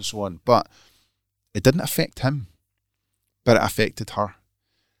meetings and so on, but it didn't affect him, but it affected her.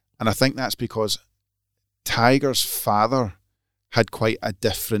 And I think that's because Tiger's father had quite a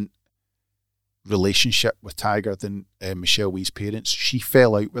different relationship with Tiger than Michelle Wie's parents. She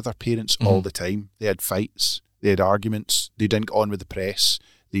fell out with her parents all the time. They had fights, they had arguments, they didn't get on with the press,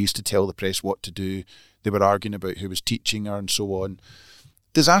 they used to tell the press what to do, they were arguing about who was teaching her and so on.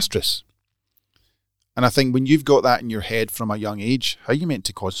 Disastrous. And I think when you've got that in your head from a young age, how are you meant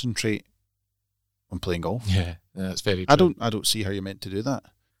to concentrate on playing golf? Yeah, that's very true. I don't see how you're meant to do that.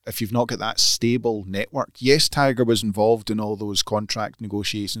 If you've not got that stable network. Yes, Tiger was involved in all those contract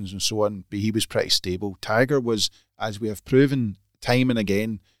negotiations and so on, but he was pretty stable. Tiger was, as we have proven time and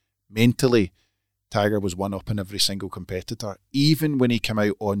again, mentally, Tiger was one up in every single competitor. Even when he came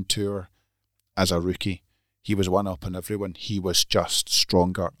out on tour as a rookie, he was one up in everyone. He was just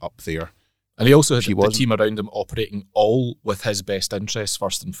stronger up there. And he also had the team around him operating all with his best interests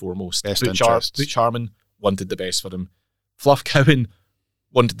first and foremost. Butch Harmon wanted the best for him. Fluff Cowan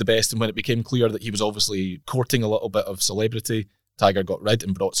wanted the best, and when it became clear that he was obviously courting a little bit of celebrity, Tiger got rid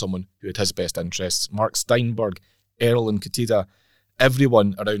and brought someone who had his best interests. Mark Steinberg, Earl and Katita,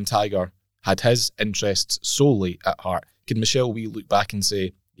 everyone around Tiger had his interests solely at heart. Can Michelle Wie look back and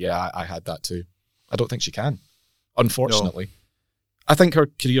say, yeah, I had that too? I don't think she can, unfortunately. No. I think her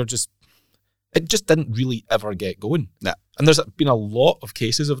career just didn't really ever get going. Nah. And there's been a lot of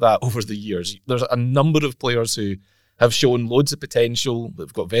cases of that over the years. There's a number of players who have shown loads of potential, that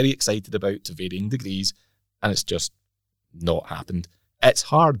have got very excited about to varying degrees, and it's just not happened. It's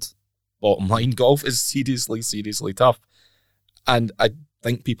hard. Bottom line, golf is seriously, seriously tough. And I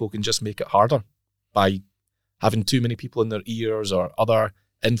think people can just make it harder by having too many people in their ears or other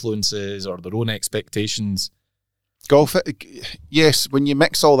influences or their own expectations. Golf, yes, when you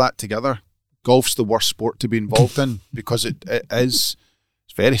mix all that together, golf's the worst sport to be involved in because it is.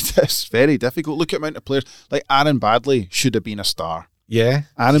 It's very difficult. Look at the amount of players. Like Aaron Baddeley should have been a star. Yeah.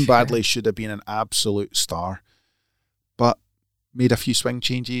 Aaron Baddeley should have been an absolute star. But made a few swing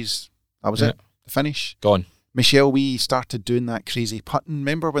changes. That was it. The finish. Gone. Michelle Wie started doing that crazy putting.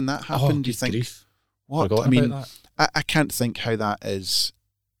 Remember when that happened? You think, grief. what? Forgot I mean, about that. I can't think how that is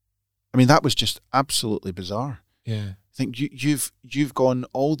I mean, that was just absolutely bizarre. Yeah. I think you've gone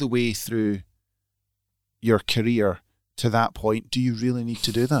all the way through your career to that point. Do you really need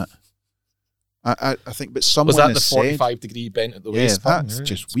to do that? I think, but someone was that has the 45-degree bent at the said, waist? that's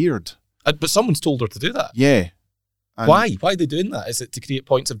just weird. But someone's told her to do that. Yeah. And Why? Why are they doing that? Is it to create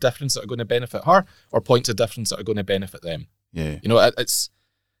points of difference that are going to benefit her, or points of difference that are going to benefit them? Yeah. You know, it's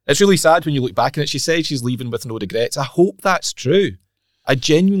really sad when you look back on it. She said she's leaving with no regrets. I hope that's true. I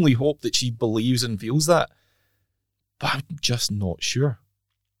genuinely hope that she believes and feels that. But I'm just not sure.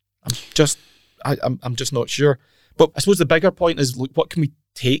 I'm just not sure. But I suppose the bigger point is, look, what can we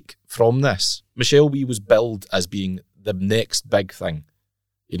take from this? Michelle Wie was billed as being the next big thing.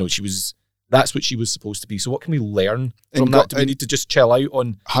 You know, that's what she was supposed to be. So what can we learn from that? Do we need to just chill out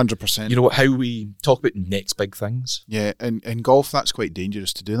on 100%? You know, how we talk about next big things? Yeah, and in golf, that's quite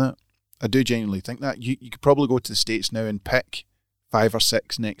dangerous to do that. I do genuinely think that. You could probably go to the States now and pick 5 or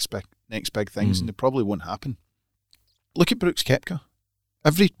 6 next big things, and they probably won't happen. Look at Brooks Koepka.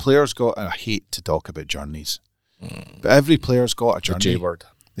 Every player's got, and I hate to talk about journeys, but every player's got a journey. The J word.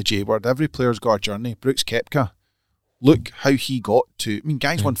 The J word. Every player's got a journey. Brooks Koepka, look how he got to, I mean,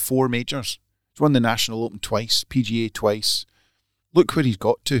 guy's won 4 majors. He's won the National Open twice, PGA twice. Look where he's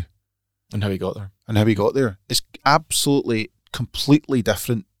got to. And how he got there. It's absolutely, completely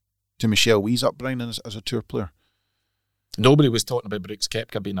different to Michelle Wie's upbringing as a tour player. Nobody was talking about Brooks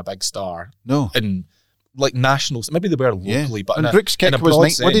Koepka being a big star. No. In like nationals, maybe they were locally, but and Brooks Koepka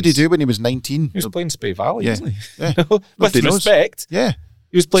was what did he do when he was 19? He was playing Spey Valley, wasn't he? Yeah. With respect. Yeah.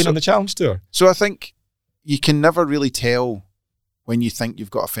 He was playing on the Challenge Tour. So I think you can never really tell when you think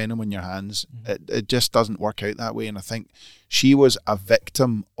you've got a phenom in your hands. It just doesn't work out that way. And I think she was a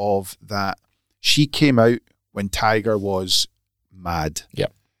victim of that. She came out when Tiger was mad. Yeah.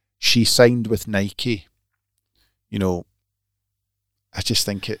 She signed with Nike. You know, I just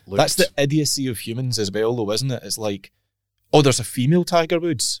think it looks... That's the idiocy of humans as well, though, isn't it? It's like, oh, there's a female Tiger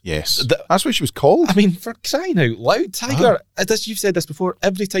Woods. Yes. That's what she was called. I mean, for crying out loud, Tiger, you've said this before,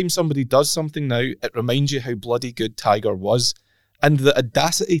 every time somebody does something now, it reminds you how bloody good Tiger was. And the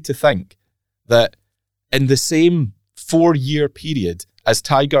audacity to think that in the same 4-year period as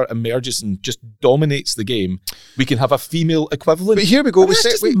Tiger emerges and just dominates the game, we can have a female equivalent. But here we go.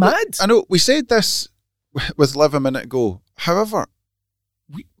 Mad. I know, we said this with Liv a minute ago. However,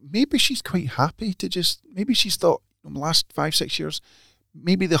 maybe she's quite happy to maybe she's thought, in the last 5-6 years,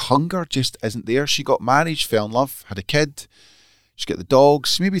 maybe the hunger just isn't there. She got married, she fell in love, had a kid, she's got the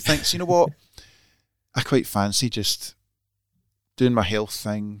dogs. Maybe thinks, you know what, I quite fancy just doing my health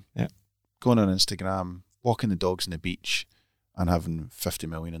thing, going on Instagram, walking the dogs on the beach, and having 50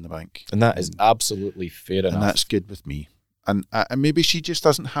 million in the bank. And that is absolutely fair enough. And that's good with me. And maybe she just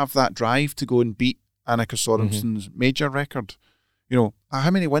doesn't have that drive to go and beat Annika Sorenson's major record. You know, how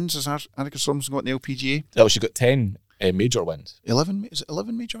many wins has Annika Sorensen got in the LPGA? Oh, she got 10 major wins. 11? Is it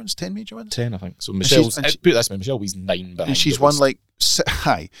 11 major wins? 10 major wins? 10, I think. So Michelle's, put it this way, Michelle Wie's 9 behind. And she's won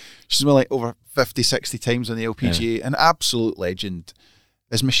she's won like over 50, 60 times on the LPGA. Yeah. An absolute legend.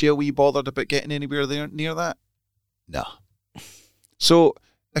 Is Michelle Wie bothered about getting anywhere near that? No. So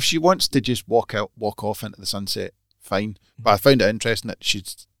if she wants to just walk off into the sunset, fine. But I found it interesting that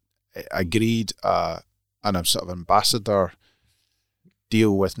she's agreed on a sort of ambassador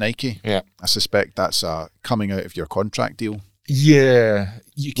deal with Nike. Yeah. I suspect that's a coming out of your contract deal. Yeah.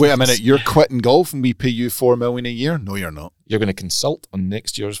 Wait a minute, you're quitting golf and we pay you $4 million a year? No, you're not. You're going to consult on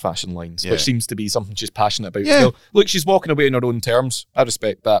next year's fashion lines, which seems to be something she's passionate about. Yeah. So, look, she's walking away on her own terms. I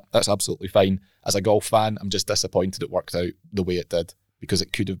respect that. That's absolutely fine. As a golf fan, I'm just disappointed it worked out the way it did, because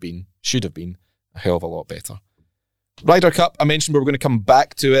it should have been a hell of a lot better. Ryder Cup, I mentioned we were going to come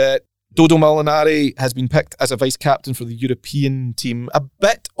back to it. Dodo Molinari has been picked as a vice-captain for the European team. A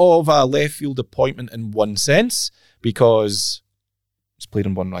bit of a left-field appointment in one sense, because he's played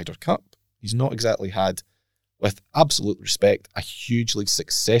in one Ryder Cup. He's not exactly had, with absolute respect, a hugely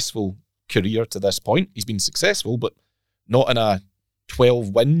successful career to this point. He's been successful, but not in a 12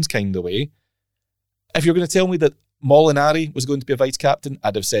 wins kind of way. If you're going to tell me that Molinari was going to be a vice-captain,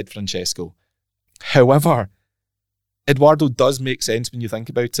 I'd have said Francesco. However, Eduardo does make sense when you think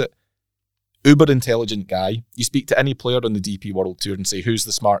about it. Uber intelligent guy. You speak to any player on the DP World Tour and say, who's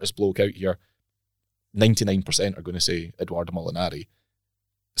the smartest bloke out here? 99% are going to say Eduardo Molinari.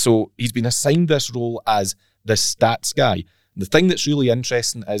 So he's been assigned this role as the stats guy. The thing that's really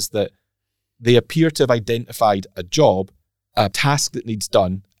interesting is that they appear to have identified a job, a task that needs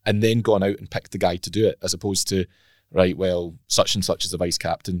done, and then gone out and picked the guy to do it, as opposed to, right, well, such and such is the vice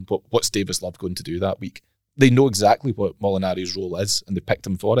captain. What's Davis Love going to do that week? They know exactly what Molinari's role is, and they picked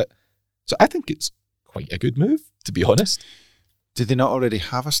him for it. So I think it's quite a good move, to be honest. Did they not already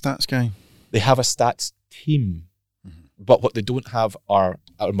have a stats guy? They have a stats team. But what they don't have are,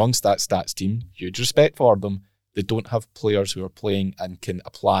 amongst that stats team, huge respect for them, they don't have players who are playing and can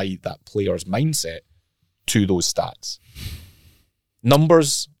apply that player's mindset to those stats.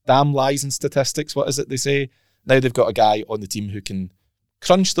 Numbers, damn lies and statistics, what is it they say? Now they've got a guy on the team who can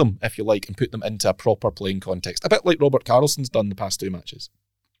crunch them, if you like, and put them into a proper playing context. A bit like Robert Carlson's done the past 2 matches.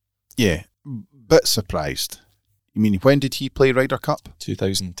 Yeah, bit surprised. You mean, when did he play Ryder Cup?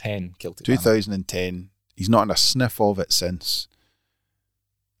 2010, Celtic. 2010. He's not had a sniff of it since.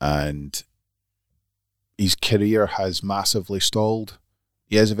 And his career has massively stalled.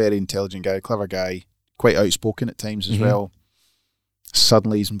 He is a very intelligent guy, clever guy, quite outspoken at times as well.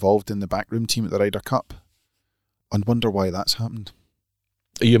 Suddenly he's involved in the backroom team at the Ryder Cup. I wonder why that's happened.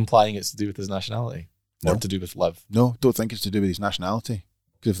 Are you implying it's to do with his nationality? No. Or to do with LIV? No, don't think it's to do with his nationality.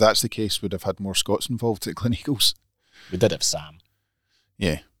 Because if that's the case, we'd have had more Scots involved at Gleneagles. We did have Sam.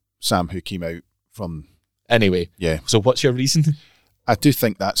 Yeah, Sam, who came out from... Anyway, yeah. So what's your reason? I do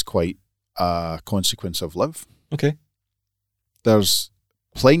think that's quite a consequence of LIV. Okay. There's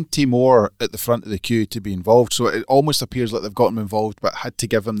plenty more at the front of the queue to be involved, so it almost appears like they've got him involved but had to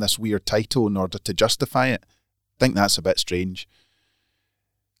give him this weird title in order to justify it. I think that's a bit strange.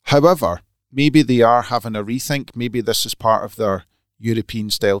 However, maybe they are having a rethink. Maybe this is part of their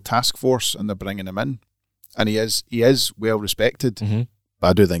European-style task force and they're bringing him in. And he is well respected, but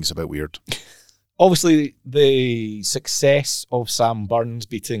I do think it's a bit weird. Obviously, the success of Sam Burns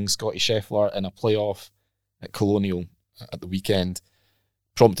beating Scotty Scheffler in a playoff at Colonial at the weekend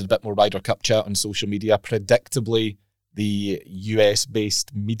prompted a bit more Ryder Cup chat on social media. Predictably, the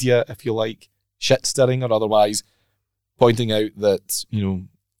US-based media, if you like, shit-stirring or otherwise, pointing out that,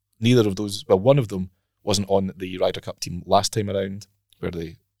 neither of those, well, one of them wasn't on the Ryder Cup team last time around, where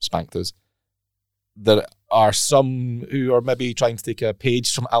they spanked us. There are some who are maybe trying to take a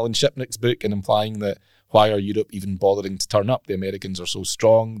page from Alan Shipnick's book and implying that why are Europe even bothering to turn up? The Americans are so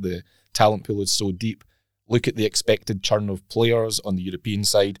strong, the talent pool is so deep. Look at the expected churn of players on the European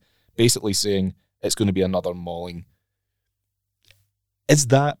side, basically saying it's going to be another mauling. Is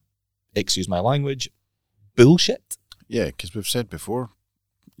that, excuse my language, bullshit? Yeah, because we've said before,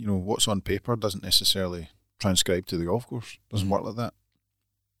 what's on paper doesn't necessarily transcribe to the golf course. Doesn't work like that.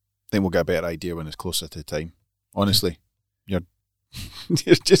 I think we'll get a better idea when it's closer to the time. Honestly, you're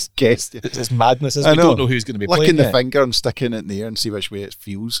just guessed. It's madness. We don't know who's going to be playing. Licking the finger and sticking it in the air and see which way it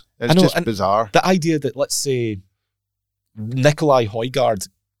feels. It's just bizarre. The idea that, let's say, Nikolai Højgaard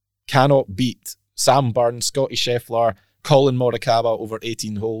cannot beat Sam Burns, Scotty Scheffler, Colin Morikawa over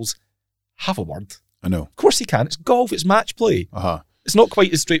 18 holes. Have a word. I know. Of course he can. It's golf. It's match play. It's not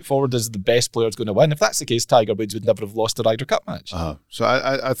quite as straightforward as the best player's going to win. If that's the case, Tiger Woods would never have lost a Ryder Cup match. So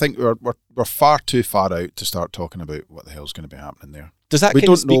I think we're far too far out to start talking about what the hell's going to be happening there. Does that kind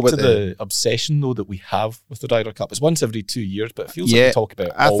of speak to the obsession, though, that we have with the Ryder Cup? It's once every 2 years, but it feels like we talk about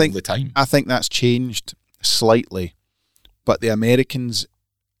it all the time. I think that's changed slightly, but the Americans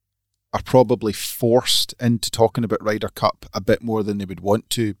are probably forced into talking about Ryder Cup a bit more than they would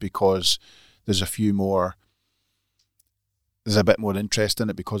want to because there's a bit more interest in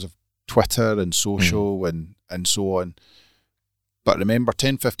it because of Twitter and social and so on. But remember,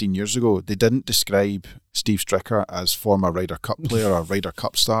 10, 15 years ago, they didn't describe Steve Stricker as former Ryder Cup player or Ryder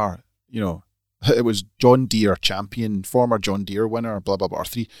Cup star. It was John Deere champion, former John Deere winner, blah, blah, blah.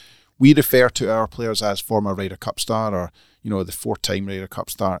 We refer to our players as former Ryder Cup star or, the 4-time Ryder Cup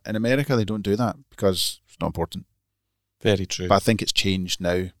star. In America, they don't do that because it's not important. Very true. But I think it's changed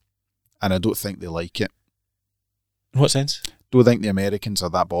now, and I don't think they like it. In what sense? Don't think the Americans are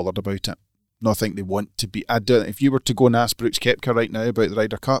that bothered about it. Not think they want to be. If you were to go and ask Brooks Koepka right now about the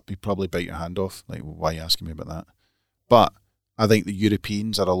Ryder Cup, he'd probably bite your hand off. Like, well, why are you asking me about that? But I think the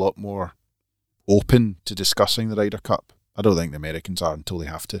Europeans are a lot more open to discussing the Ryder Cup. I don't think the Americans are until they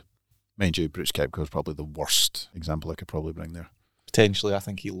have to. Mind you, Brooks Koepka is probably the worst example I could probably bring there. Potentially, I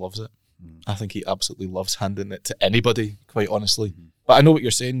think he loves it. I think he absolutely loves handing it to anybody, quite honestly. But I know what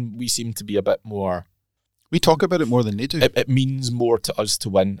you're saying. We seem to be a bit more... We talk about it more than they do. It means more to us to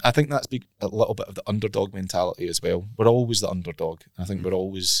win. I think that's a little bit of the underdog mentality as well. We're always the underdog. I think we're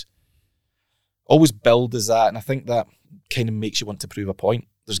always billed as that, and I think that kind of makes you want to prove a point.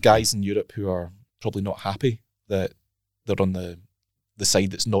 There's guys in Europe who are probably not happy that they're on the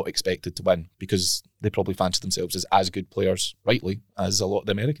side that's not expected to win because they probably fancy themselves as good players, rightly, as a lot of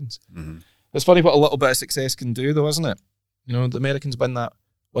the Americans. It's funny what a little bit of success can do, though, isn't it? The Americans win that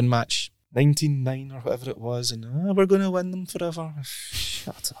one match 19-9 or whatever it was, and we're going to win them forever.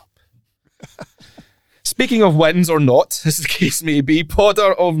 Shut up. Speaking of wins or not, as the case may be,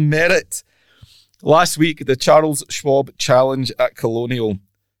 Podder of Merit Last week, the Charles Schwab Challenge at Colonial.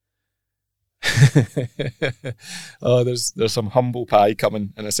 Oh, there's some humble pie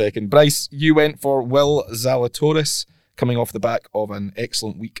coming in a second. Bryce, you went for Will Zalatoris, coming off the back of an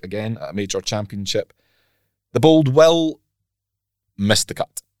excellent week again at a major championship. The bold Will missed the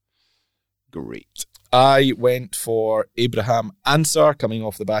cut. Great. I went for Abraham Ansar, coming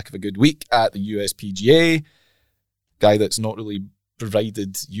off the back of a good week at the USPGA. Guy that's not really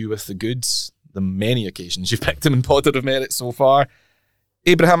provided you with the goods the many occasions you've picked him in positive merit so far.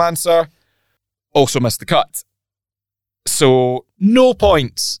 Abraham Ansar also missed the cut. So, no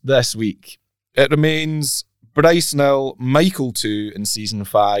points this week. It remains Bryce 0, Michael 2 in Season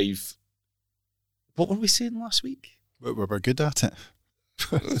 5. What were we saying last week? We're good at it.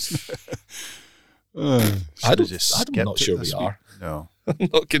 I'm not sure we are. No. I'm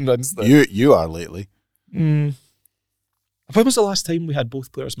not convinced that. You are lately. When was the last time we had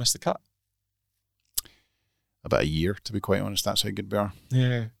both players miss the cut? About a year, to be quite honest. That's how good we are.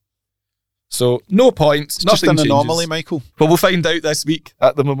 Yeah. So, no points. It's Nothing just an anomaly, changes. Michael. But we'll find out this week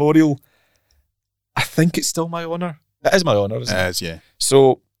at the Memorial. I think it's still my honour. It is my honour, isn't it? It is, yeah.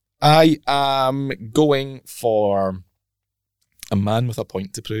 So, I am going for a man with a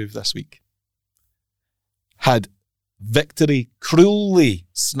point to prove this week. Had victory cruelly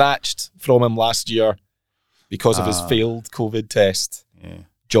snatched from him last year because of his failed COVID test. Yeah.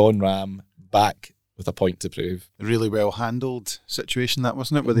 John Ram back with a point to prove. A really well handled situation, that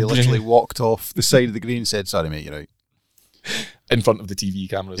wasn't it? Where they literally walked off the side of the green and said, "Sorry, mate, you're out." In front of the TV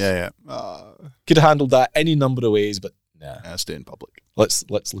cameras. Yeah. Could have handled that any number of ways, but nah. Stay in public. Let's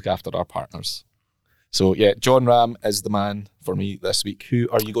look after our partners. So yeah, John Ram is the man for me this week. Who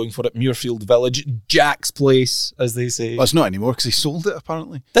are you going for at Muirfield Village? Jack's place, as they say. Well, it's not anymore because he sold it,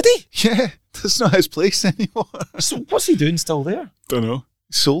 apparently. Did he? Yeah, that's not his place anymore. So what's he doing still there? Don't know.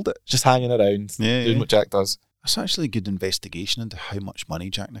 He sold it. Just hanging around, doing what Jack does. That's actually a good investigation into how much money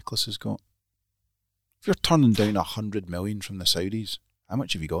Jack Nicklaus has got. If you're turning down 100 million from the Saudis, how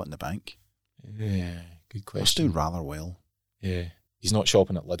much have you got in the bank? Yeah, good question. Must do rather well. Yeah, he's not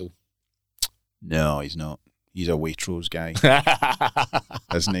shopping at Lidl. No, he's not. He's a Waitrose guy,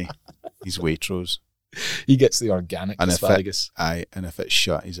 isn't he? He's Waitrose. He gets the organic asparagus. And if it's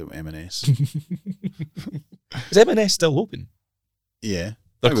shut, he's at M&S. Is M&S still open? Yeah.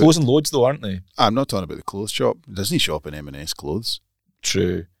 They're closing loads though, aren't they? I'm not talking about the clothes shop. Doesn't he shop in M&S clothes?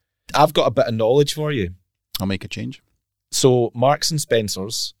 True. I've got a bit of knowledge for you. I'll make a change. So Marks and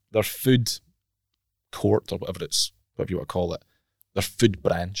Spencer's, their food court or whatever you want to call it, their food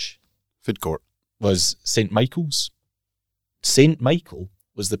branch. Food court. Was St. Michael's. St. Michael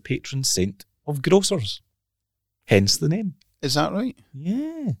was the patron saint of grocers. Hence the name. Is that right?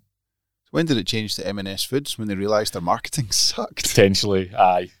 Yeah. When did it change to M&S Foods? When they realised their marketing sucked? Potentially,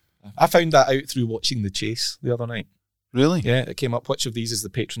 aye. I found that out through watching The Chase the other night. Really? Yeah, it came up, which of these is the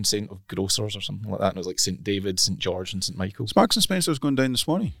patron saint of grocers or something like that? And it was like St. David, St. George and St. Michael's. Marks and Spencer's going down this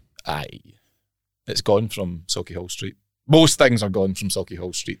morning? Aye. It's gone from Sauchiehall Street. Most things are gone from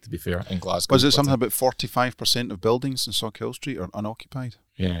Sauchiehall Street, to be fair, in Glasgow. Was it something about 45% of buildings in Sauchiehall Street are unoccupied?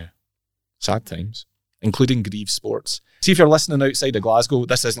 Yeah. Sad times. Including Greaves Sports. See, if you're listening outside of Glasgow,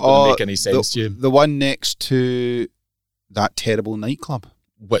 this isn't going to make any sense to you. The one next to that terrible nightclub.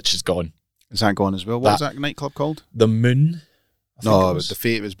 Which is gone. Is that gone as well? What was that nightclub called? The Moon. No, the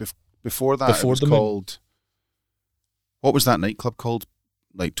Fate. It was before that. Before it was the called. Moon. What was that nightclub called?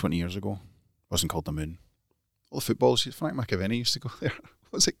 Like 20 years ago. It wasn't called the Moon. All the footballers, Frank McAvenny used to go there.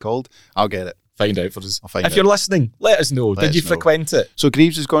 What's it called? I'll get it. Find out for us. I'll find if out. You're listening, let us know. Did you frequent it? So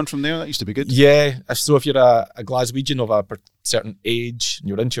Greaves has gone from there? That used to be good. Yeah. So if you're a Glaswegian of a certain age and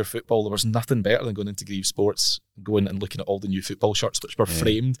you're into your football, there was nothing better than going into Greaves Sports, going and looking at all the new football shirts which were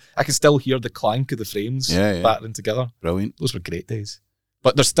framed. I can still hear the clank of the frames battering together. Brilliant. Those were great days.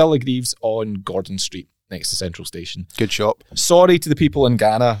 But there's still a Greaves on Gordon Street next to Central Station. Good shop. Sorry to the people in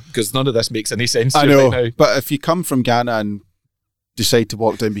Ghana, because none of this makes any sense to I you know, right now. but if you come from Ghana and decide to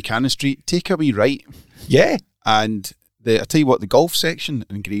walk down Buchanan Street, take a wee right. Yeah. And I tell you what, the golf section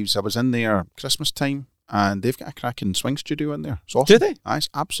in Greaves, I was in there Christmas time, and they've got a cracking swing studio in there. It's awesome. Do they? It's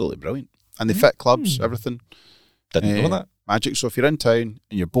absolutely brilliant. And they fit clubs, everything. Didn't know that. Magic. So if you're in town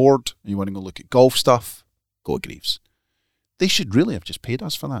and you're bored and you want to go look at golf stuff, go to Greaves. They should really have just paid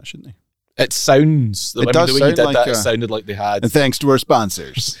us for that, shouldn't they? It sounds. It does the way sound you did like that, it sounded like they had. And thanks to our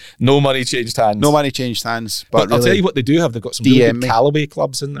sponsors. No money changed hands. No money changed hands. But I'll really, tell you what they do have. They've got some really good Callaway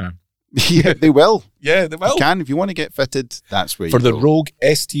clubs in there. Yeah, they will. Yeah, they will. You can. If you want to get fitted, that's where you For go. the Rogue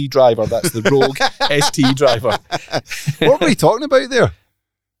ST driver. That's the Rogue ST driver. What were we talking about there?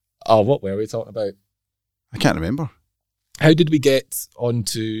 Oh, what were we talking about? I can't remember. How did we get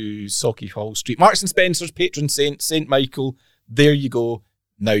onto Sauchiehall Street? Marks and Spencer's, patron saint, St. Michael. There you go.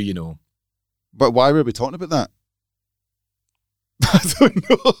 Now you know. But why were we talking about that? I don't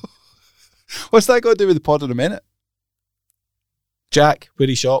know. What's that got to do with the pod in a minute? Jack, where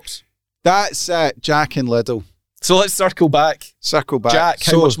he shops. That's Jack and Lidl. So let's circle back. Jack,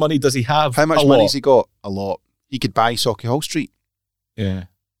 how much money does he have? How much money has he got? A lot. He could buy Sauchiehall Street. Yeah.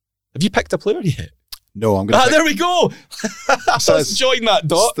 Have you picked a player yet? No, I'm going to there we go. Let's join that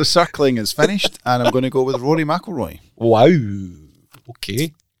dot. The circling is finished, and I'm going to go with Rory McIlroy. Wow.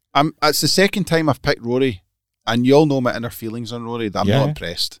 Okay. It's the second time I've picked Rory, and you all know my inner feelings on Rory, that I'm not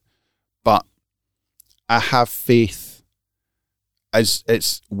impressed. But I have faith.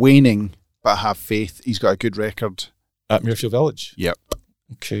 It's waning, but I have faith. He's got a good record. At Muirfield Village? Yep.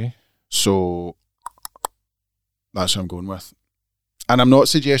 Okay. So that's who I'm going with. And I'm not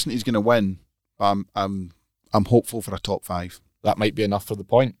suggesting he's going to win, but I'm hopeful for a top 5. That might be enough for the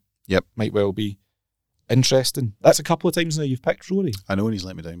point. Yep. Might well be. Interesting. That's a couple of times now you've picked Rory. I know, and he's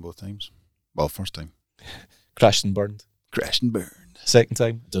let me down both times. Well, first time. Crashed and burned. Crashed and burned. Second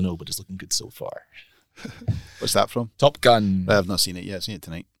time? Don't know, but it's looking good so far. What's that from? Top Gun. I've not seen it yet. I've seen it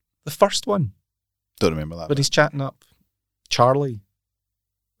tonight. The first one. Don't remember that. But he's chatting up Charlie.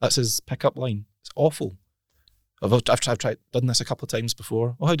 That's his pickup line. It's awful. I've done this a couple of times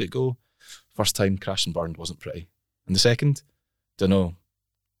before. Oh, how'd it go? First time, crashed and burned, wasn't pretty. And the second? Don't know.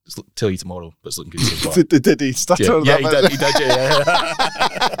 Tell you tomorrow, but it's looking good so far. Did he stutter? Yeah, he did, yeah.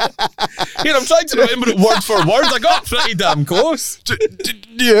 Here, I'm trying to remember it word for word. I got pretty damn close.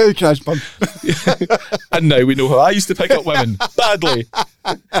 Yeah, crash bun. And now we know how I used to pick up women. Badly.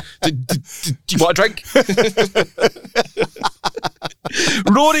 Do you want a drink?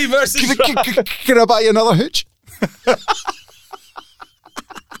 Rory versus... Can I buy you another hooch?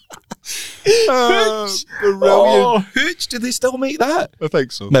 Hooch. Brilliant. Oh, Hooch. Do they still make that? I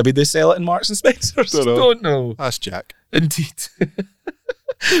think so. Maybe they sell it in Marks and Spencer's. Don't know. That's Jack. Indeed.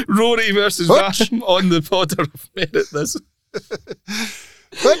 Rory versus Hooch. Ram on the Potter of Merit. This.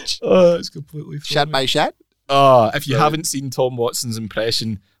 Hooch. Oh, it's completely funny. Shad by shad. If you haven't seen Tom Watson's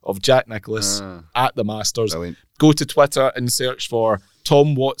impression of Jack Nicklaus at the Masters, Brilliant. Go to Twitter and search for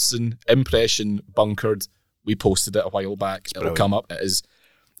Tom Watson impression bunkered. We posted it a while back. It'll come up. It is,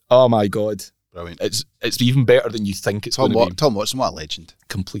 oh my God. Brilliant. It's even better than you think it's going to be. Tom Watson, what a legend.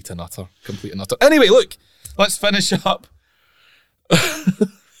 Complete and utter. Anyway, look, let's finish up.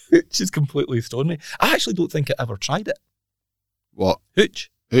 Hooch has completely thrown me. I actually don't think I ever tried it. What?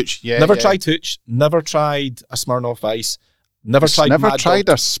 Hooch. Hooch, yeah. Never tried Hooch. Never tried a Smirnoff Ice. Never tried Never Mad tried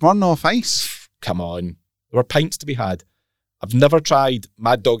Dog. a Smirnoff Ice. Come on. There were pints to be had. I've never tried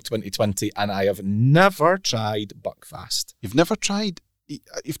Mad Dog 2020 and I have never tried Buckfast. You've not tried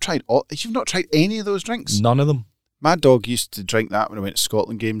any of those drinks? None of them. Mad Dog used to drink that when I went to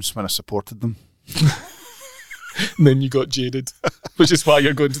Scotland games when I supported them. And then you got jaded, which is why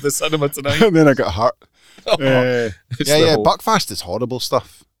you're going to the cinema tonight. And then I got hurt. It's Yeah. whole- Buckfast is horrible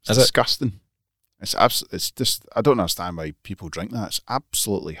stuff. It's Is it? disgusting. It's just, I don't understand why people drink that. It's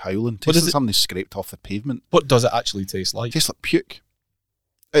absolutely howling. What Tastes is like it? something scraped off the pavement. What does it actually taste like? It tastes like puke.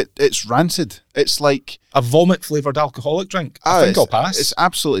 It's rancid. It's like A vomit-flavoured alcoholic drink. I think I'll pass. It's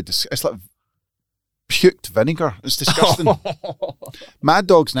absolutely it's like puked vinegar. It's disgusting. Mad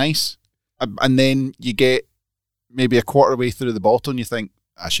Dog's nice, and then you get maybe a quarter way through the bottle and you think,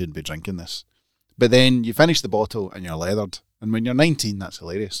 I shouldn't be drinking this. But then you finish the bottle and you're leathered. And when you're 19, that's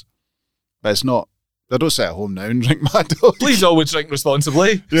hilarious. But it's not. I don't sit at home now and drink Mad Dog. Please always drink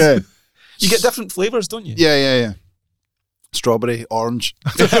responsibly. Yeah. You get different flavours, don't you? Yeah. Strawberry, orange.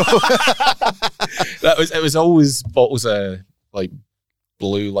 It was always bottles of like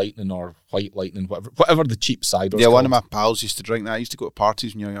blue lightning or white lightning, whatever the cheap cider. Yeah, one of my pals used to drink that. I used to go to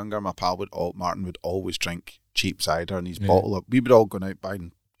parties when you were younger. My pal Martin would always drink cheap cider and his bottle of, we would all go out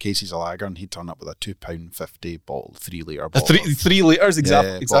buying cases of lager and he'd turn up with a £2.50 bottle, 3 litre bottle. 3 litres,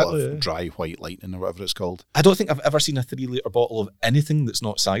 exactly. Bottle Yeah. of dry white lightning or whatever it's called. I don't think I've ever seen a 3 litre bottle of anything that's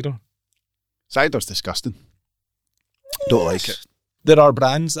not cider. Cider's disgusting. Don't like it. There are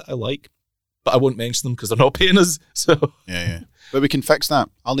brands that I like, but I won't mention them because they're not paying us. So Yeah. But we can fix that.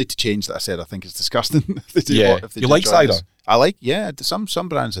 I'll need to change that. I said I think it's disgusting. If they do Yeah. if they You do like try cider? this. I like, some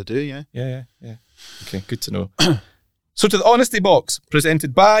brands I do, yeah. Yeah. Okay, good to know. So to the Honesty Box,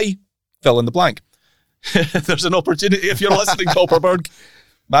 presented by fill in the blank. There's an opportunity if you're listening, Copperberg,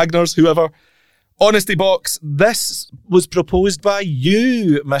 Magners, whoever. Honesty Box, this was proposed by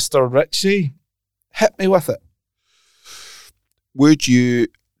you, Mr. Ritchie. Hit me with it. Would you,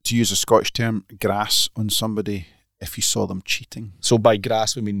 to use a Scottish term, grass on somebody if you saw them cheating. So by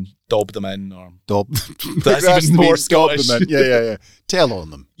grass, we mean dob them in, or That's even more Scottish. Dob them in. Yeah. Tell on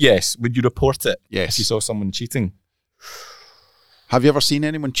them. Yes. Would you report it? Yes. If you saw someone cheating. Have you ever seen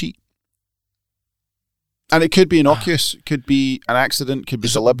anyone cheat? And it could be innocuous, could be an accident, could be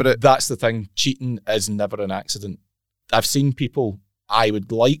deliberate. That's the thing. Cheating is never an accident. I've seen people, I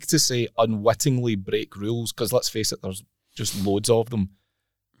would like to say, unwittingly break rules, because let's face it, there's just loads of them.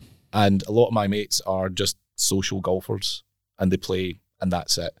 And a lot of my mates are just social golfers, and they play, and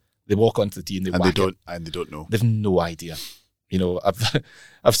that's it. They walk onto the tee and they whack it. And they don't know. They've no idea. You know,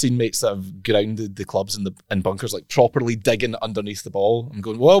 I've seen mates that have grounded the clubs in bunkers, like properly digging underneath the ball. I'm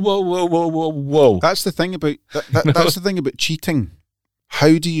going, whoa. That's the thing about that's the thing about cheating.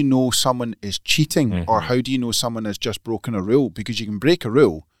 How do you know someone is cheating, or how do you know someone has just broken a rule? Because you can break a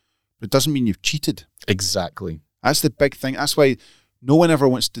rule, but it doesn't mean you've cheated. Exactly. That's the big thing. That's why no one ever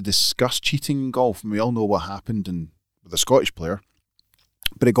wants to discuss cheating in golf. And we all know what happened with a Scottish player.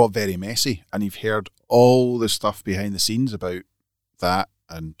 But it got very messy, and you've heard all the stuff behind the scenes about that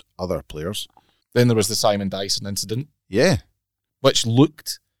and other players. Then there was the Simon Dyson incident. Yeah. Which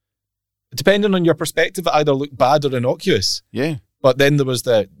looked, depending on your perspective, it either looked bad or innocuous. Yeah. But then there was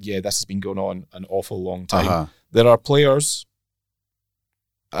this has been going on an awful long time. There are players,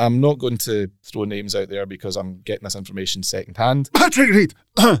 I'm not going to throw names out there because I'm getting this information secondhand. Patrick Reed!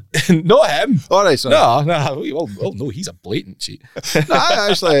 Not him. All right, sorry. No, no, he's a blatant cheat.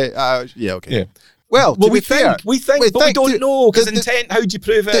 Yeah, okay. Yeah. Well, we think, but we don't know, because intent, how do you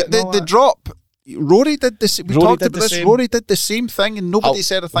prove it? The drop, Rory did this. Rory did the same thing, and nobody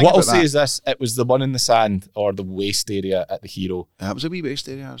said a thing about that. What I'll say is this: it was the one in the sand or the waste area at the Hero. That was a wee waste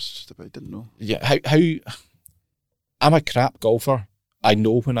area. I didn't know. Yeah, how I'm a crap golfer. I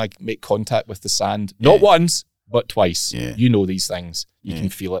know when I make contact with the sand, not once, but twice. Yeah. You know these things. You can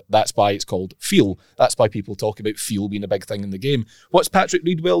feel it. That's why it's called feel. That's why people talk about feel being a big thing in the game. What's Patrick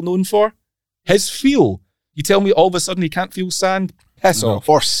Reed well known for? His feel. You tell me all of a sudden he can't feel sand? Piss off.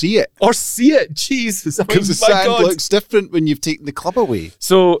 Or see it. Jesus. Because the sand looks different when you've taken the club away.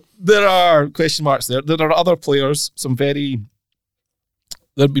 So there are question marks there. There are other players,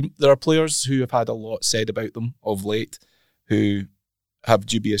 there are players who have had a lot said about them of late, who have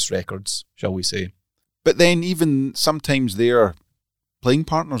dubious records, shall we say. But then even sometimes their playing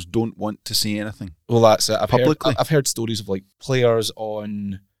partners don't want to say anything. Well, that's it. Publicly. I've heard stories of like players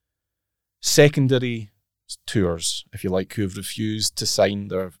on secondary tours, if you like, who have refused to sign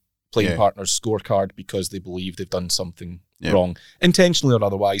their playing partner's scorecard because they believe they've done something wrong, intentionally or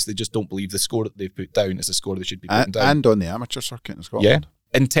otherwise. They just don't believe the score that they've put down is the score they should be putting down. And on the amateur circuit in Scotland.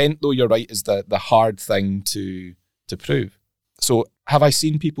 Yeah. Intent, though, you're right, is the hard thing to prove. So, have I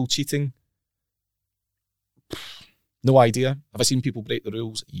seen people cheating? No idea. Have I seen people break the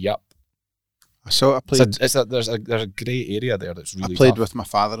rules? Yep. There's a grey area there that's really I played tough. with my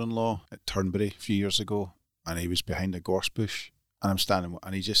father-in-law at Turnberry a few years ago, and he was behind a gorse bush, and I'm standing,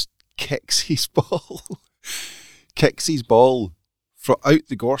 and he just kicks his ball out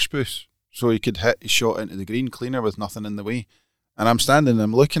the gorse bush so he could hit his shot into the green cleaner with nothing in the way. And I'm standing and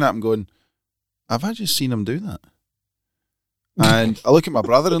I'm looking at him going, have I just seen him do that? And I look at my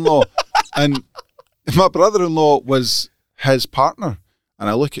brother-in-law, and my brother-in-law was his partner. And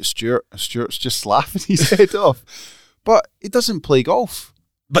I look at Stuart, and Stuart's just laughing his head off. But he doesn't play golf.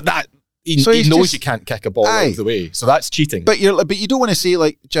 But he knows you can't kick a ball out of the way. So that's cheating. But you don't want to say,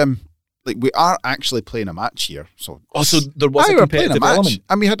 like, Jim, like, we are actually playing a match here. So there was a competitive element.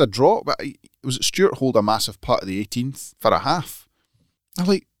 And we had a draw, but it was Stuart hold a massive putt at the 18th for a half. I'm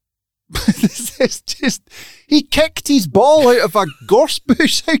like, this is just, he kicked his ball out of a gorse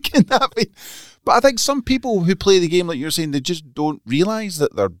bush. How can that be? But I think some people who play the game, like you're saying, they just don't realise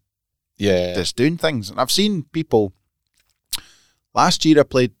that they're just doing things. And I've seen people, last year I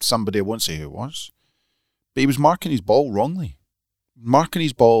played somebody, I won't say who it was, but he was marking his ball wrongly. Marking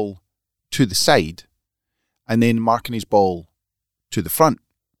his ball to the side and then marking his ball to the front.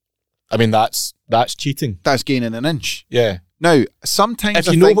 I mean, that's cheating. That's gaining an inch. Yeah. Now, sometimes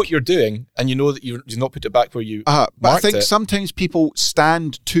if you know what you're doing and you know that you've not put it back where you but I think it, sometimes people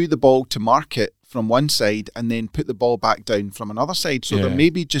stand to the ball to mark it from one side and then put the ball back down from another side. So they're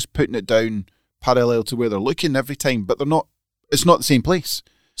maybe just putting it down parallel to where they're looking every time, but they're not. It's not the same place.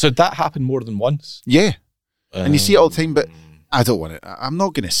 So that happened more than once? Yeah. And you see it all the time, but I don't want it. I'm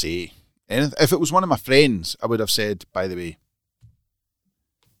not going to say anything. If it was one of my friends, I would have said, by the way,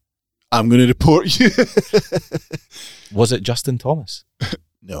 I'm going to report you. Was it Justin Thomas?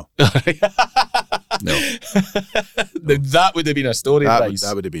 No. No. That would have been a story.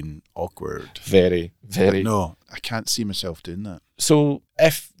 That would have been awkward. Very, very. But no. I can't see myself doing that. So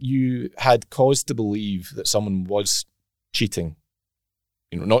if you had cause to believe that someone was cheating,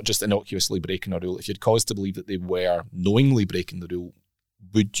 not just innocuously breaking a rule, if you had cause to believe that they were knowingly breaking the rule,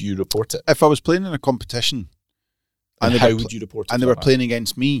 would you report it? If I was playing in a competition, and how would you report it? And they were playing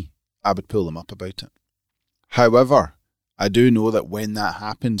against me, I would pull them up about it. However, I do know that when that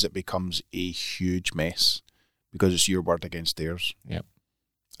happens, it becomes a huge mess because it's your word against theirs. Yep.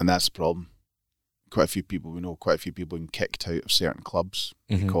 And that's the problem. Quite a few people being kicked out of certain clubs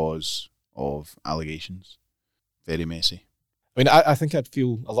because of allegations. Very messy. I mean, I think I'd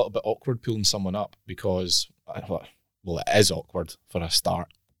feel a little bit awkward pulling someone up because, well, it is awkward for a start.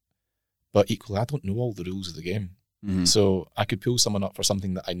 But equally, I don't know all the rules of the game. Mm-hmm. So I could pull someone up for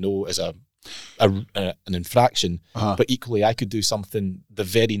something that I know is an infraction, but equally I could do something the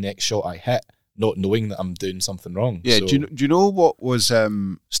very next shot I hit, not knowing that I'm doing something wrong. Yeah, so, do you know what was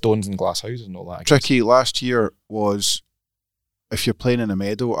stones and glass houses and all that? Tricky last year was if you're playing in a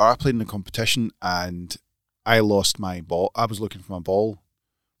meadow, or I played in a competition and I lost my ball. I was looking for my ball,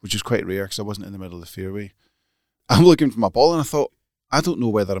 which is quite rare because I wasn't in the middle of the fairway. I'm looking for my ball and I thought, I don't know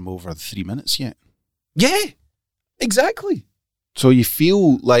whether I'm over the 3 minutes yet. Yeah, exactly. So you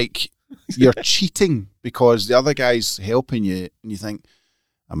feel like you're cheating because the other guy's helping you, and you think,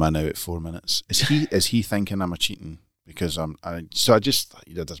 "Am I now at 4 minutes? Is he thinking I'm a cheating?" Because so I just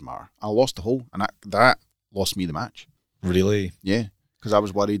it doesn't matter. I lost the hole, and that lost me the match. Really? Yeah, because I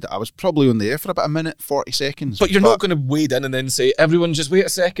was worried that I was probably on the air for about 1 minute 40 seconds. But you're not going to wade in and then say, "Everyone, just wait a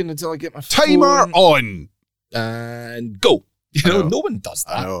second until I get my timer on and go." No one does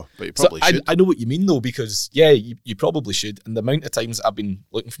that. I know, but you probably should. I know what you mean, though, because, you probably should. And the amount of times I've been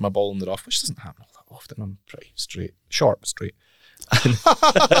looking for my ball in the rough, which doesn't happen all that often. I'm pretty straight.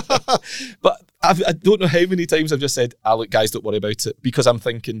 But I don't know how many times I've just said, look, guys, don't worry about it. Because I'm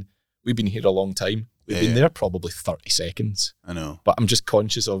thinking, we've been here a long time. We've been there probably 30 seconds. I know. But I'm just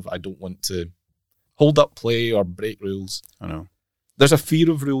conscious of, I don't want to hold up play or break rules. I know. There's a fear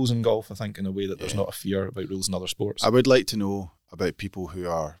of rules in golf, I think, in a way that there's not a fear about rules in other sports. I would like to know about people who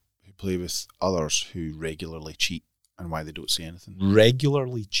play with others who regularly cheat and why they don't say anything.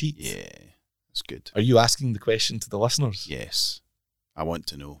 Regularly cheat? Yeah, that's good. Are you asking the question to the listeners? Yes. I want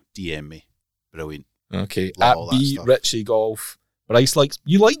to know. DM me. Brilliant. Okay. Love At B Richie Golf. Bryce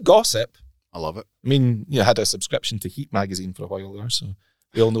you like gossip. I love it. I mean, you had a subscription to Heat magazine for a while there, so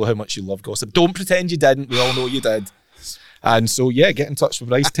we all know how much you love gossip. Don't pretend you didn't. We all know you did. And so, get in touch with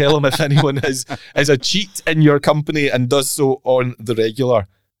Bryce. Tell him if anyone is a cheat in your company and does so on the regular.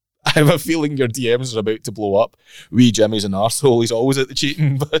 I have a feeling your DMs are about to blow up. Wee Jimmy's an arsehole. He's always at the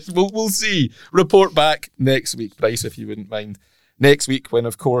cheating, but we'll see. Report back next week, Bryce, if you wouldn't mind. Next week, when,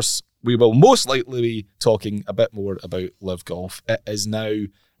 of course, we will most likely be talking a bit more about LIV Golf. It is now,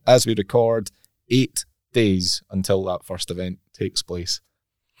 as we record, 8 days until that first event takes place.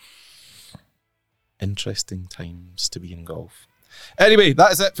 Interesting times to be in golf. Anyway,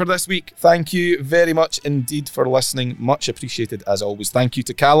 that is it for this week. Thank you very much indeed for listening. Much appreciated as always. Thank you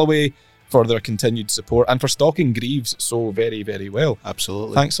to Callaway for their continued support and for stocking Greaves so very, very well.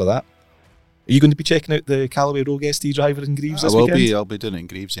 Absolutely. Thanks for that. Are you going to be checking out the Callaway Rogue ST driver in Greaves this weekend? I'll be doing it in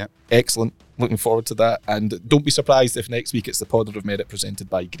Greaves, yeah. Excellent. Looking forward to that. And don't be surprised if next week it's the Podder of Merit presented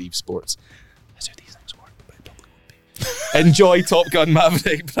by Greaves Sports. That's how these things work, but it probably won't be. Enjoy Top Gun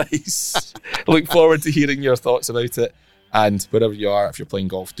Maverick, Bryce. Look forward to hearing your thoughts about it. And wherever you are, if you're playing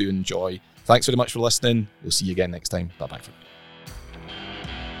golf, do enjoy. Thanks very much for listening. We'll see you again next time. Bye-bye for now.